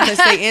don't. I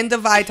stay in the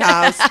White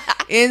House,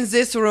 in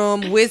this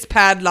room with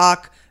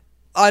padlock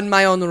on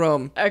my own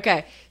room.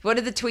 Okay. What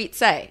did the tweet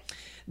say?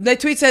 The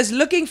tweet says,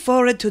 looking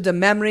forward to the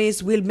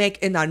memories we'll make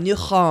in our new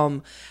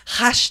home.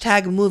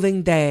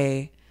 #moving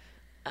day.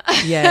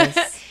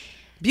 Yes.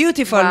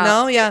 Beautiful, wow.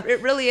 No? Yeah.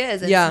 It really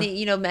is. And yeah.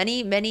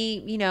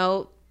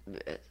 Many,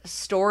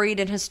 storied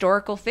and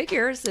historical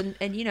figures and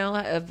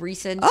of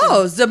recent.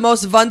 Oh, the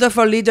most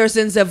wonderful leaders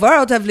in the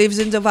world have lived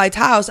in the White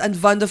House,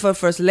 and wonderful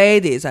first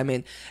ladies. I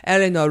mean,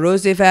 Eleanor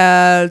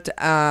Roosevelt,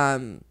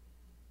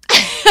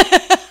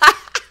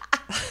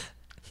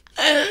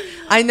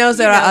 I know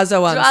there are other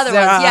ones.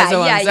 There are other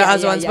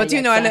ones. But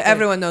exactly.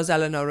 Everyone knows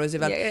Eleanor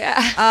Roosevelt.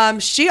 Yeah.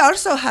 She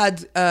also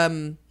had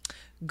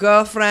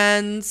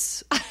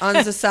girlfriends on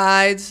the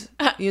side.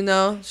 You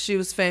know, she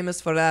was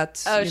famous for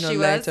that. Oh, you know, she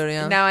later, was?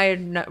 yeah. Now I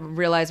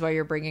realize why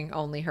you're bringing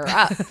only her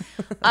up.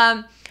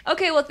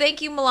 Okay, well,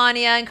 thank you,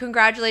 Melania, and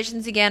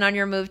congratulations again on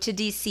your move to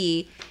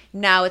D.C.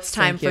 Now it's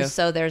time for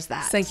So There's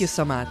That. Thank you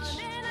so much.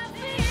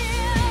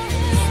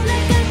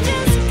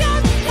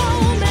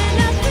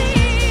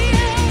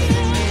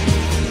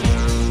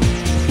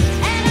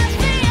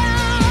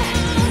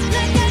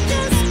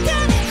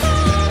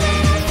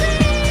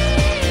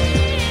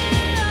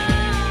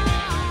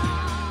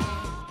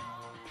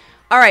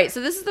 All right,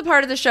 so this is the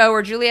part of the show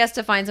where Julie has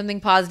to find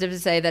something positive to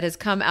say that has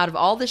come out of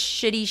all the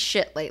shitty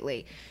shit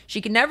lately.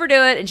 She can never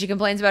do it, and she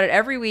complains about it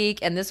every week,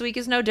 and this week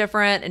is no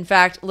different. In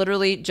fact,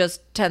 literally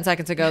just 10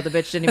 seconds ago, the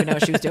bitch didn't even know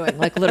what she was doing.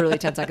 Like, literally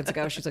 10 seconds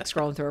ago, she was, like,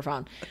 scrolling through her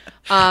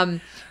phone.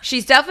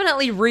 She's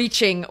definitely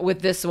reaching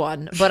with this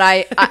one, but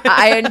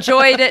I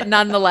enjoyed it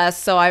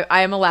nonetheless, so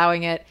I am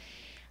allowing it.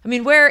 I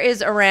mean, where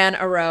is Aran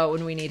Aro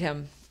when we need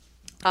him?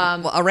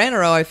 Well, Aran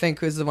Aro, I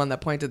think, is the one that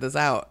pointed this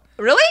out.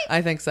 Really?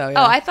 I think so,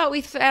 yeah. Oh, I thought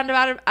we found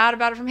out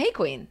about it from Hey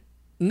Queen.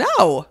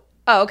 No.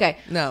 Oh, okay.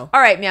 No.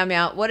 All right, Meow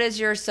Meow. What is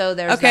your So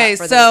There's Okay,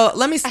 That for so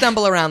let me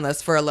stumble around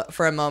this for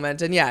a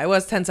moment. And yeah, it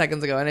was 10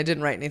 seconds ago, and I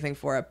didn't write anything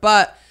for it.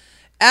 But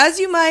as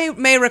you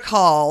may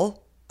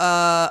recall,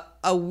 a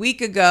week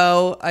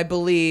ago, I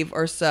believe,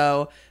 or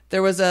so,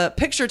 there was a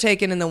picture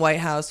taken in the White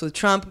House with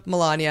Trump,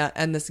 Melania,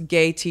 and this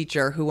gay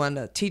teacher who won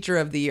the Teacher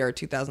of the Year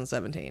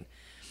 2017.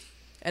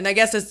 And I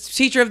guess as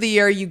Teacher of the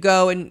Year, you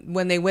go, and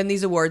when they win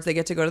these awards, they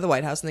get to go to the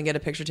White House and they get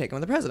a picture taken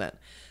with the president.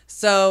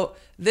 So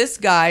this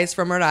guy is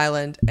from Rhode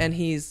Island, and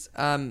he's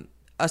a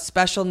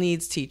special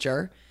needs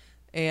teacher.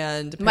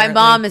 And my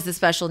mom is the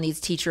special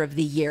needs teacher of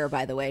the year,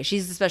 by the way.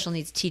 She's the special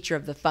needs teacher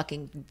of the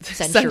fucking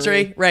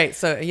century. Right.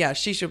 So yeah,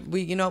 she should.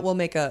 We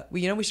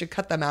should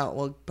cut them out.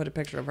 We'll put a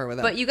picture of her with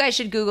them. But you guys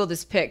should Google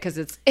this pic because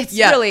it's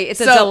really a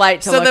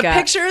delight to look at. So the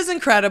picture is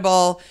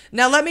incredible.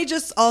 Now let me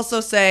just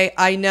also say,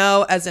 I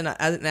know as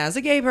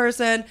a gay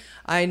person,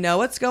 I know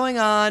what's going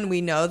on. We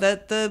know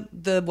that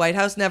the White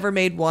House never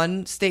made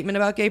one statement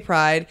about gay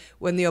pride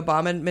when the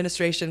Obama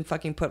administration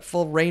fucking put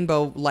full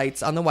rainbow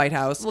lights on the White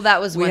House. Well, that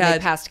was when they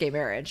passed gay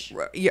marriage.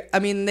 I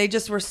mean, they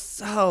just were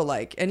so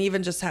like, and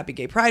even just Happy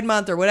Gay Pride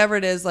Month or whatever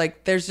it is,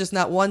 like there's just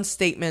not one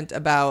statement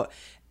about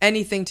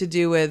anything to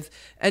do with,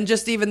 and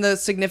just even the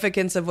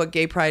significance of what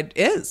gay pride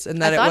is.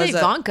 And that I thought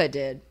Ivanka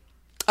did.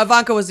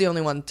 Ivanka was the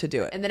only one to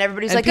do it. And then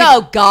everybody's like,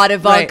 oh God,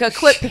 Ivanka, right.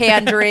 Quit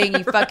pandering,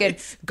 you fucking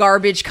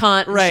garbage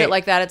cunt and shit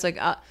like that. It's like,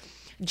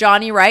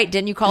 Johnny, right?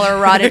 Didn't you call her a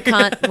rotted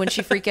cunt when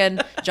she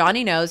freaking...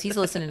 Johnny knows. He's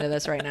listening to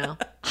this right now.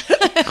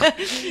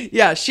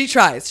 Yeah, she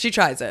tries. She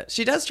tries it.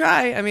 She does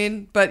try. I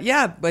mean, but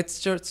yeah, it's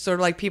just sort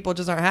of like people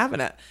just aren't having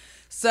it.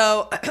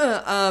 So,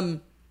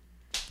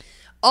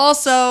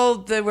 also,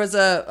 there was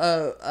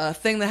a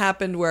thing that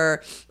happened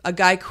where a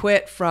guy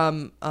quit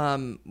from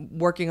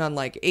working on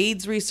like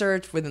AIDS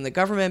research within the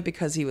government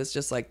because he was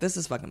just like, this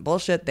is fucking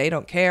bullshit. They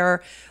don't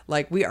care.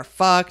 Like, we are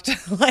fucked.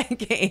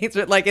 Like, AIDS,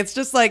 like, it's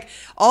just like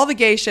all the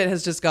gay shit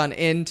has just gone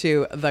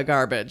into the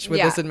garbage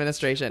with this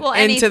administration. Well,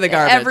 into the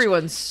garbage.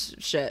 Everyone's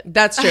shit.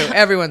 That's true.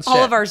 Everyone's shit.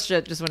 All of our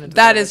shit just went into the garbage.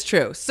 That garbage. is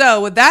true.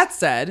 So, with that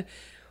said,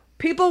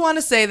 people want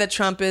to say that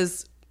Trump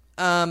is...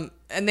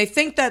 and they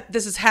think that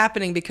this is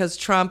happening because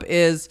Trump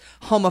is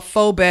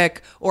homophobic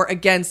or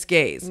against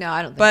gays. No,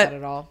 I don't think that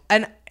at all.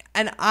 And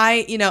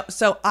I,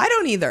 so I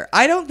don't either.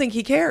 I don't think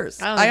he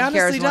cares. I don't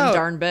think he cares one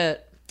darn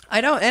bit.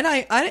 I don't.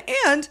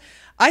 And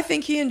I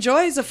think he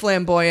enjoys a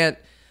flamboyant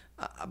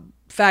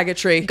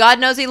faggotry. God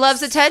knows he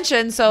loves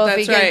attention. So if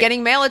he's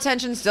getting male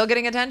attention, still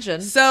getting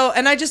attention. So,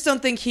 and I just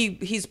don't think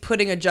he's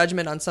putting a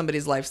judgment on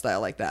somebody's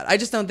lifestyle like that. I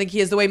just don't think he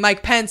is the way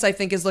Mike Pence, I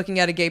think, is looking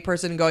at a gay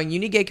person and going, you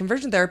need gay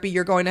conversion therapy.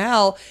 You're going to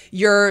hell.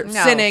 You're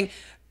sinning.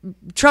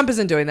 Trump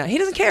isn't doing that. He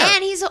doesn't care.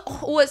 And he's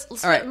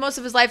spent most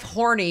of his life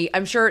horny.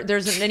 I'm sure there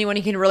isn't anyone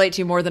he can relate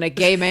to more than a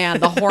gay man,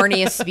 the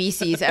horniest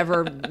species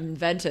ever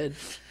invented.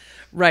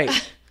 Right.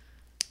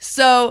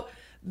 So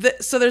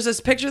there's this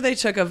picture they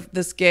took of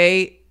this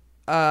gay.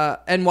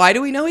 And why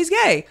do we know he's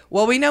gay?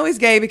 Well, we know he's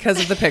gay because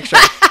of the picture.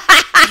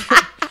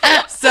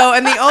 So,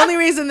 and the only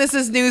reason this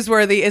is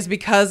newsworthy is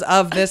because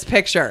of this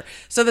picture.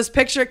 So this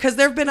picture, because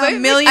there have been a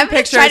million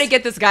pictures. I'm trying to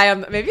get this guy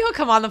on. Maybe he'll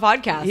come on the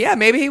podcast. Yeah,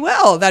 maybe he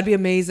will. That'd be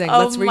amazing. Oh,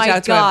 let's reach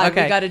out to him.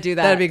 Okay, we got to do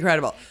that. That'd be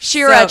incredible.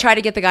 Shira, try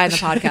to get the guy on the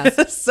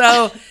podcast.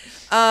 So,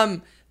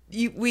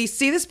 we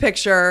see this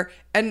picture,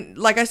 and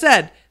like I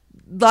said,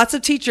 lots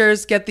of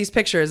teachers get these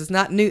pictures. It's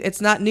not new. It's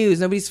not news.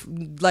 Nobody's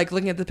like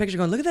looking at the picture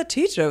going, look at that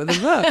teacher.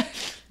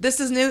 This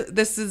is new.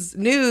 This is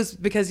news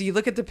because you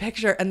look at the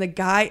picture and the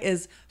guy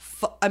is,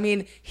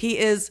 he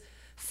is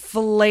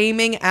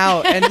flaming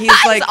out and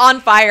he's like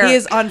on fire. He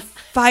is on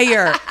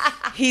fire.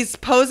 He's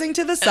posing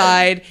to the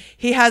side.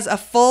 He has a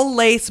full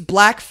lace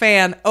black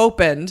fan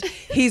opened.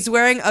 He's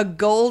wearing a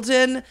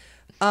golden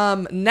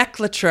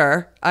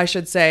necklature, I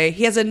should say.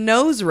 He has a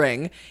nose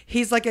ring.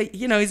 He's like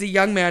he's a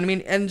young man. I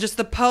mean, and just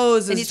the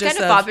pose and is he's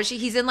kind of foppish.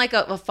 He's in like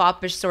a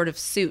foppish sort of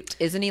suit,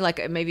 isn't he?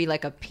 Like maybe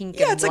like a pink.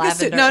 Yeah, it's like a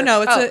suit.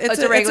 No,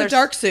 it's a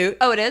dark suit.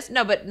 Oh, it is.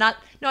 No, but not.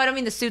 No, I don't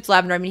mean the suit's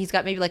lavender. I mean he's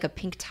got maybe like a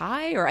pink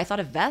tie, or I thought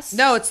a vest.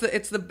 No, it's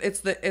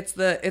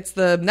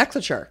the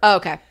necklature. Oh,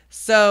 okay.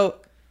 So.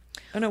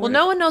 Well,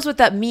 no one knows what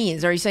that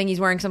means. Are you saying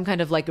he's wearing some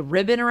kind of like a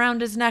ribbon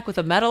around his neck with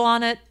a medal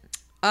on it?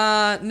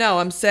 No,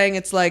 I'm saying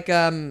it's like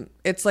a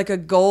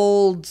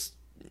gold.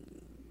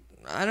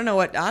 I don't know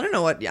what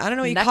you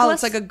call it.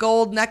 It's like a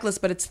gold necklace,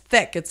 but it's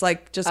thick. It's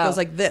like goes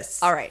like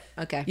this. All right.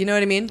 Okay. You know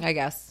what I mean? I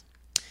guess.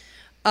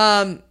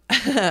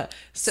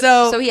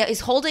 So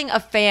he's holding a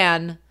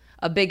fan,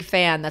 a big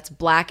fan that's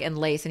black and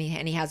lace, and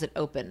he has it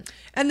open.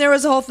 And there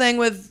was a whole thing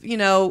with,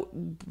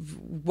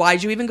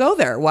 why'd you even go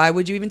there? Why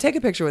would you even take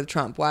a picture with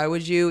Trump? Why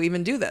would you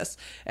even do this?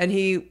 And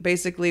he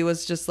basically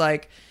was just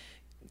like,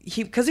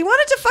 because he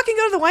wanted to fucking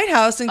go to the White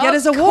House and get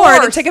his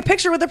award and take a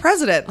picture with the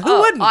president. Who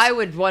wouldn't? I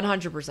would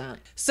 100%.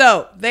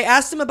 So they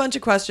asked him a bunch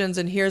of questions,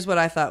 and here's what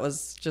I thought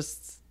was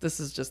this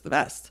is just the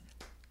best.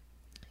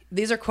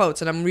 These are quotes,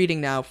 and I'm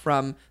reading now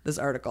from this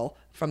article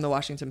from the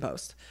Washington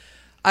Post.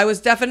 I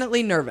was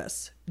definitely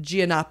nervous,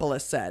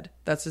 Giannopoulos said.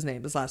 That's his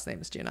name. His last name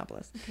is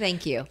Giannopoulos.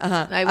 Thank you.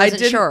 Uh-huh. I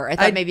wasn't sure. I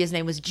thought maybe his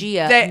name was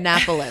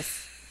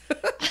Giannopoulos.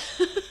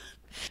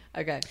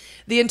 Okay.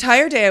 The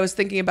entire day I was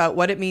thinking about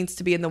what it means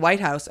to be in the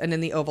White House and in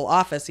the Oval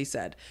Office, he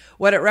said.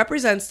 What it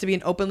represents to be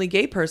an openly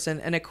gay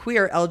person and a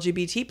queer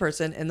LGBT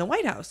person in the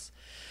White House.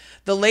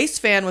 The lace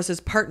fan was his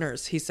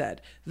partner's, he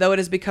said, though it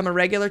has become a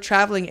regular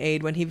traveling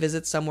aid when he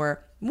visits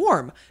somewhere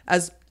warm,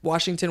 as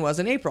Washington was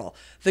in April.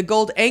 The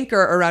gold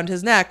anchor around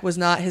his neck was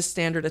not his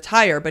standard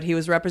attire, but he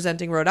was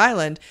representing Rhode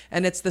Island,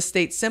 and it's the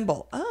state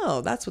symbol.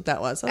 Oh, that's what that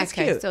was. Oh, that's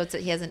cute. So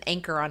he has an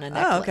anchor on a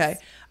necklace. Oh, okay.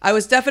 I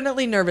was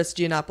definitely nervous,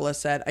 Giannopoulos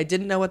said. I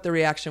didn't know what the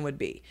reaction would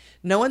be.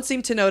 No one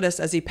seemed to notice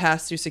as he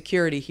passed through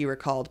security, he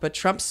recalled, but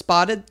Trump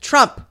spotted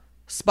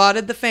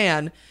the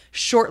fan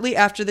shortly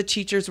after the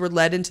teachers were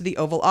led into the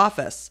Oval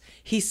Office.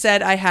 He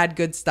said I had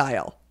good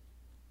style.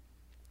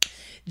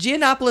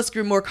 Giannopoulos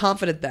grew more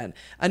confident then,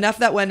 enough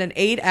that when an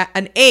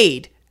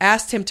aide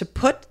asked him to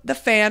put the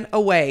fan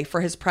away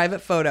for his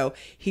private photo,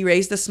 he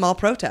raised a small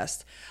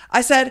protest.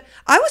 I said,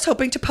 I was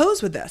hoping to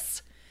pose with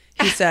this.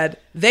 He said,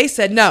 they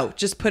said, no,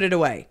 just put it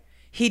away.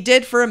 He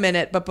did for a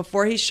minute, but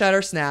before his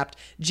shutter snapped,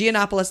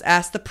 Giannopoulos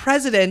asked the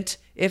president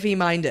if he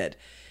minded.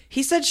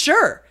 He said,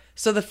 sure.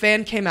 So the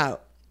fan came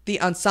out.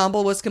 The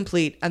ensemble was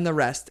complete, and the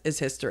rest is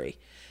history.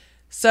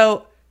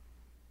 So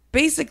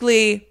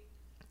basically,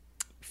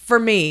 for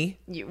me,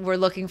 we're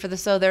looking for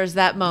so there's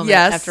that moment.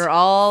 Yes, after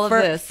all of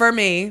this. For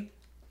me,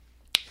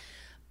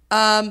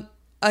 a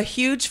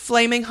huge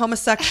flaming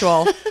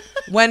homosexual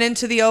went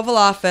into the Oval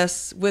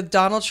Office with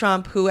Donald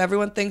Trump, who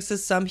everyone thinks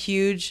is some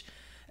huge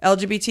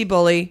LGBT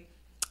bully,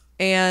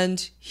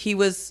 and he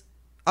was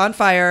on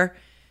fire.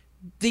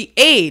 The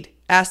aide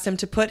asked him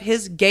to put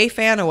his gay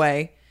fan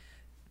away.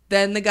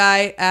 Then the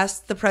guy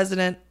asked the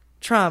president,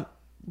 Trump,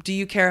 do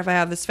you care if I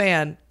have this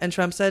fan? And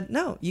Trump said,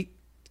 no, you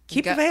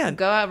keep the fan.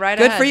 Go out right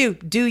Good ahead. for you.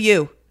 Do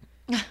you.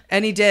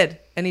 And he did.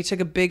 And he took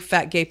a big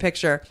fat gay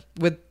picture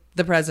with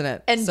the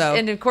president.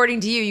 And according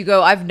to you, you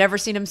go, I've never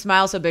seen him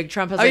smile so big.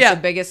 Trump has the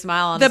biggest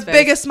smile on his face. The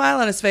biggest smile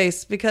on his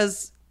face,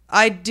 because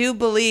I do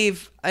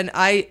believe, and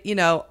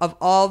of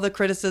all the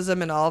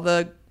criticism and all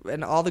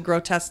the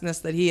grotesqueness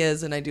that he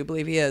is, and I do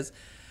believe he is,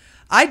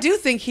 I do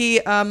think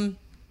he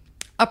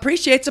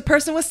appreciates a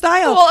person with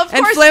style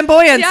and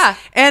flamboyance,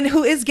 and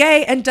who is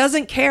gay and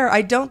doesn't care.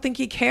 I don't think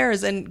he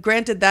cares. And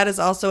granted, that is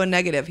also a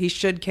negative. He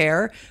should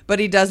care, but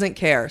he doesn't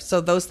care. So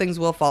those things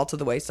will fall to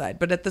the wayside.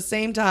 But at the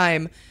same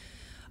time,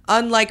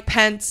 unlike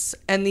Pence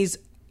and these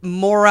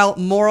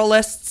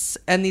moralists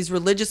and these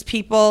religious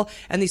people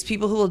and these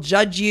people who will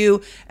judge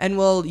you and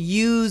will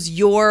use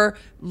your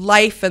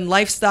life and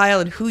lifestyle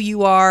and who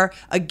you are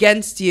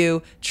against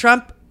you,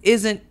 Trump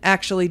isn't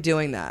actually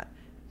doing that.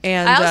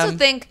 And I also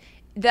think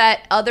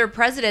that other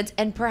presidents,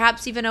 and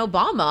perhaps even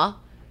Obama,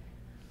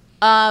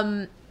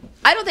 I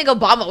don't think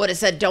Obama would have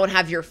said don't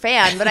have your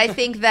fan, but I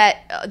think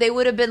that they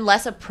would have been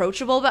less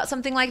approachable about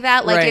something like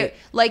that.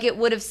 It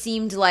would have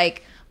seemed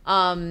like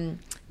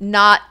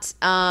not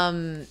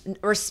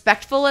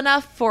respectful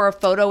enough for a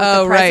photo with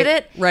the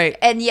president. Right.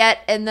 And yet,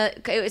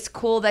 it's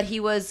cool that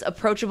he was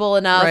approachable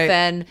enough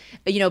and,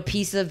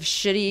 piece of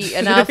shitty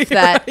enough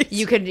that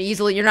you could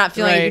you're not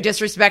feeling like you're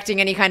disrespecting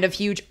any kind of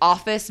huge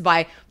office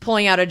by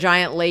pulling out a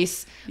giant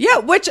lace. Yeah,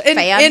 which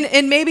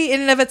in maybe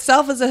in and of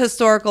itself is a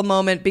historical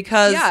moment,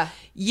 because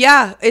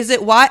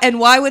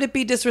why would it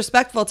be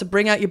disrespectful to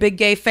bring out your big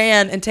gay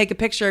fan and take a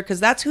picture? Because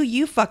that's who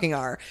you fucking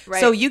are.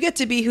 Right. So you get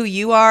to be who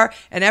you are,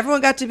 and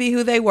everyone got to be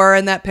who they were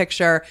in that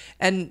picture.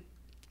 And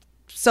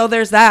so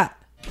there's that.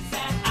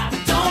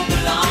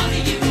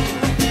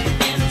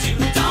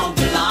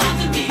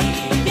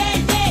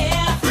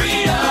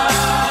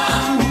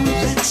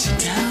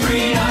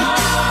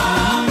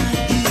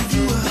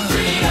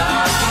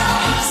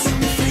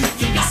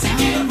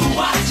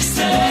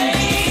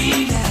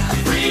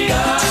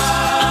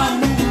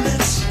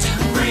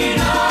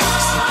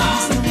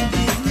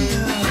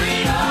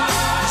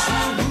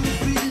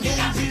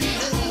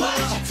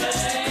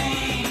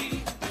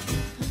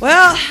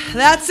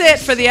 That's it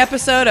for the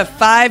episode of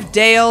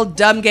 5-day-old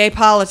dumb gay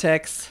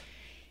politics.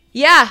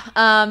 Yeah,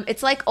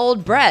 it's like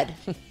old bread,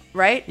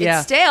 right? Yeah.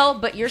 It's stale,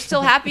 but you're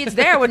still happy it's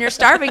there when you're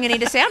starving and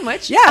eat a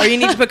sandwich. Yeah, or you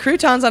need to put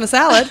croutons on a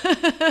salad,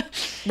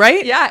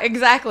 right? Yeah,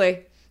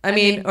 exactly. I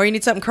mean, or you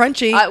need something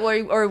crunchy,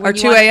 or when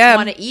you 2 a.m.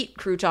 want to eat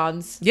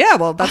croutons. Yeah,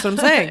 well, that's what I'm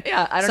saying.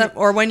 Yeah, I don't.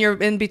 Or when you're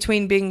in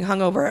between being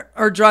hungover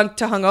or drunk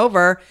to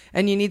hungover,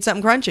 and you need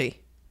something crunchy.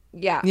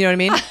 Yeah, you know what I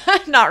mean?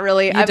 Not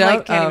really. I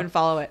don't? can't even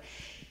follow it.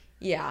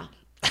 Yeah.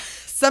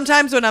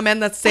 Sometimes when I'm in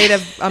that state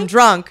of I'm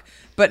drunk,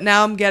 but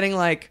now I'm getting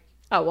like,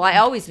 oh well, I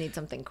always need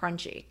something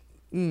crunchy.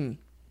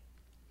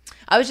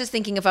 I was just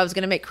thinking if I was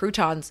going to make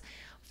croutons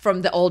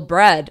from the old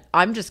bread,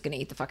 I'm just going to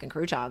eat the fucking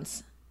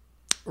croutons.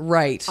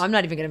 Right. I'm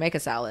not even going to make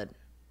a salad.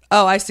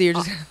 Oh, I see. You're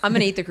just. I'm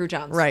going to eat the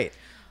croutons. Right.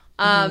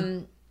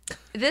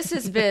 This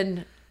has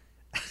been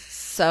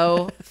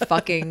so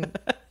fucking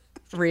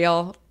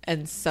real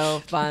and so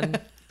fun.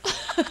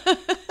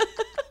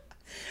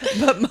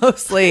 But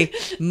mostly,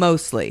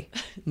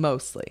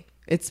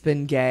 it's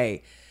been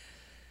gay.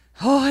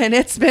 Oh, and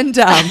it's been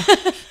dumb.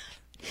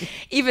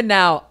 Even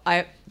now,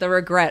 the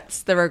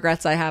regrets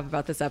I have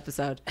about this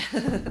episode.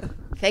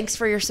 Thanks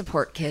for your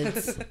support,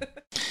 kids.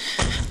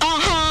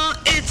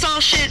 It's all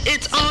shit,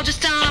 it's all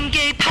just dumb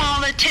gay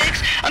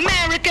politics.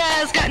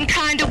 America's gotten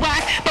kinda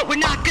whack, but we're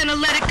not gonna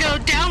let it go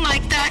down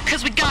like that,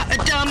 cause we got a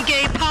dumb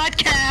gay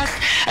podcast,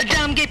 a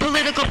dumb gay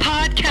political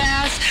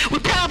podcast. We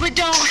probably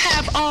don't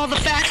have all the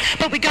facts,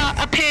 but we got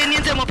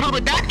opinions and we'll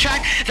probably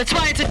backtrack. That's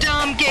why it's a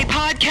dumb gay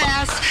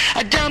podcast,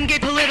 a dumb gay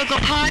political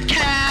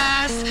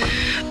podcast.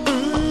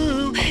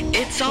 Ooh,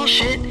 it's all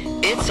shit,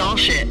 it's all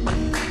shit.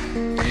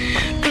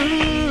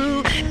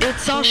 Ooh,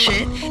 it's all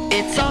shit,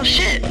 it's all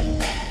shit.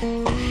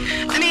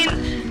 I mean,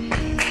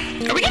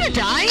 are we gonna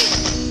die?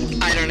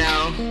 I don't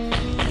know.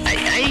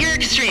 You're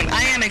extreme.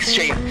 I am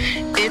extreme.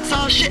 It's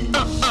all shit.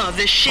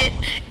 This shit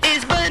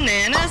is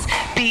bananas.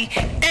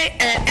 B-A-N-A-N-A-S.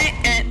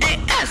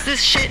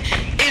 This shit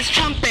is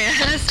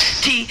Trumpanas.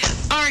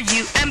 Trumpanas.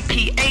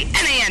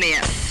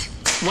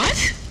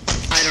 What?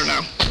 I don't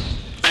know.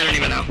 I don't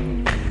even know.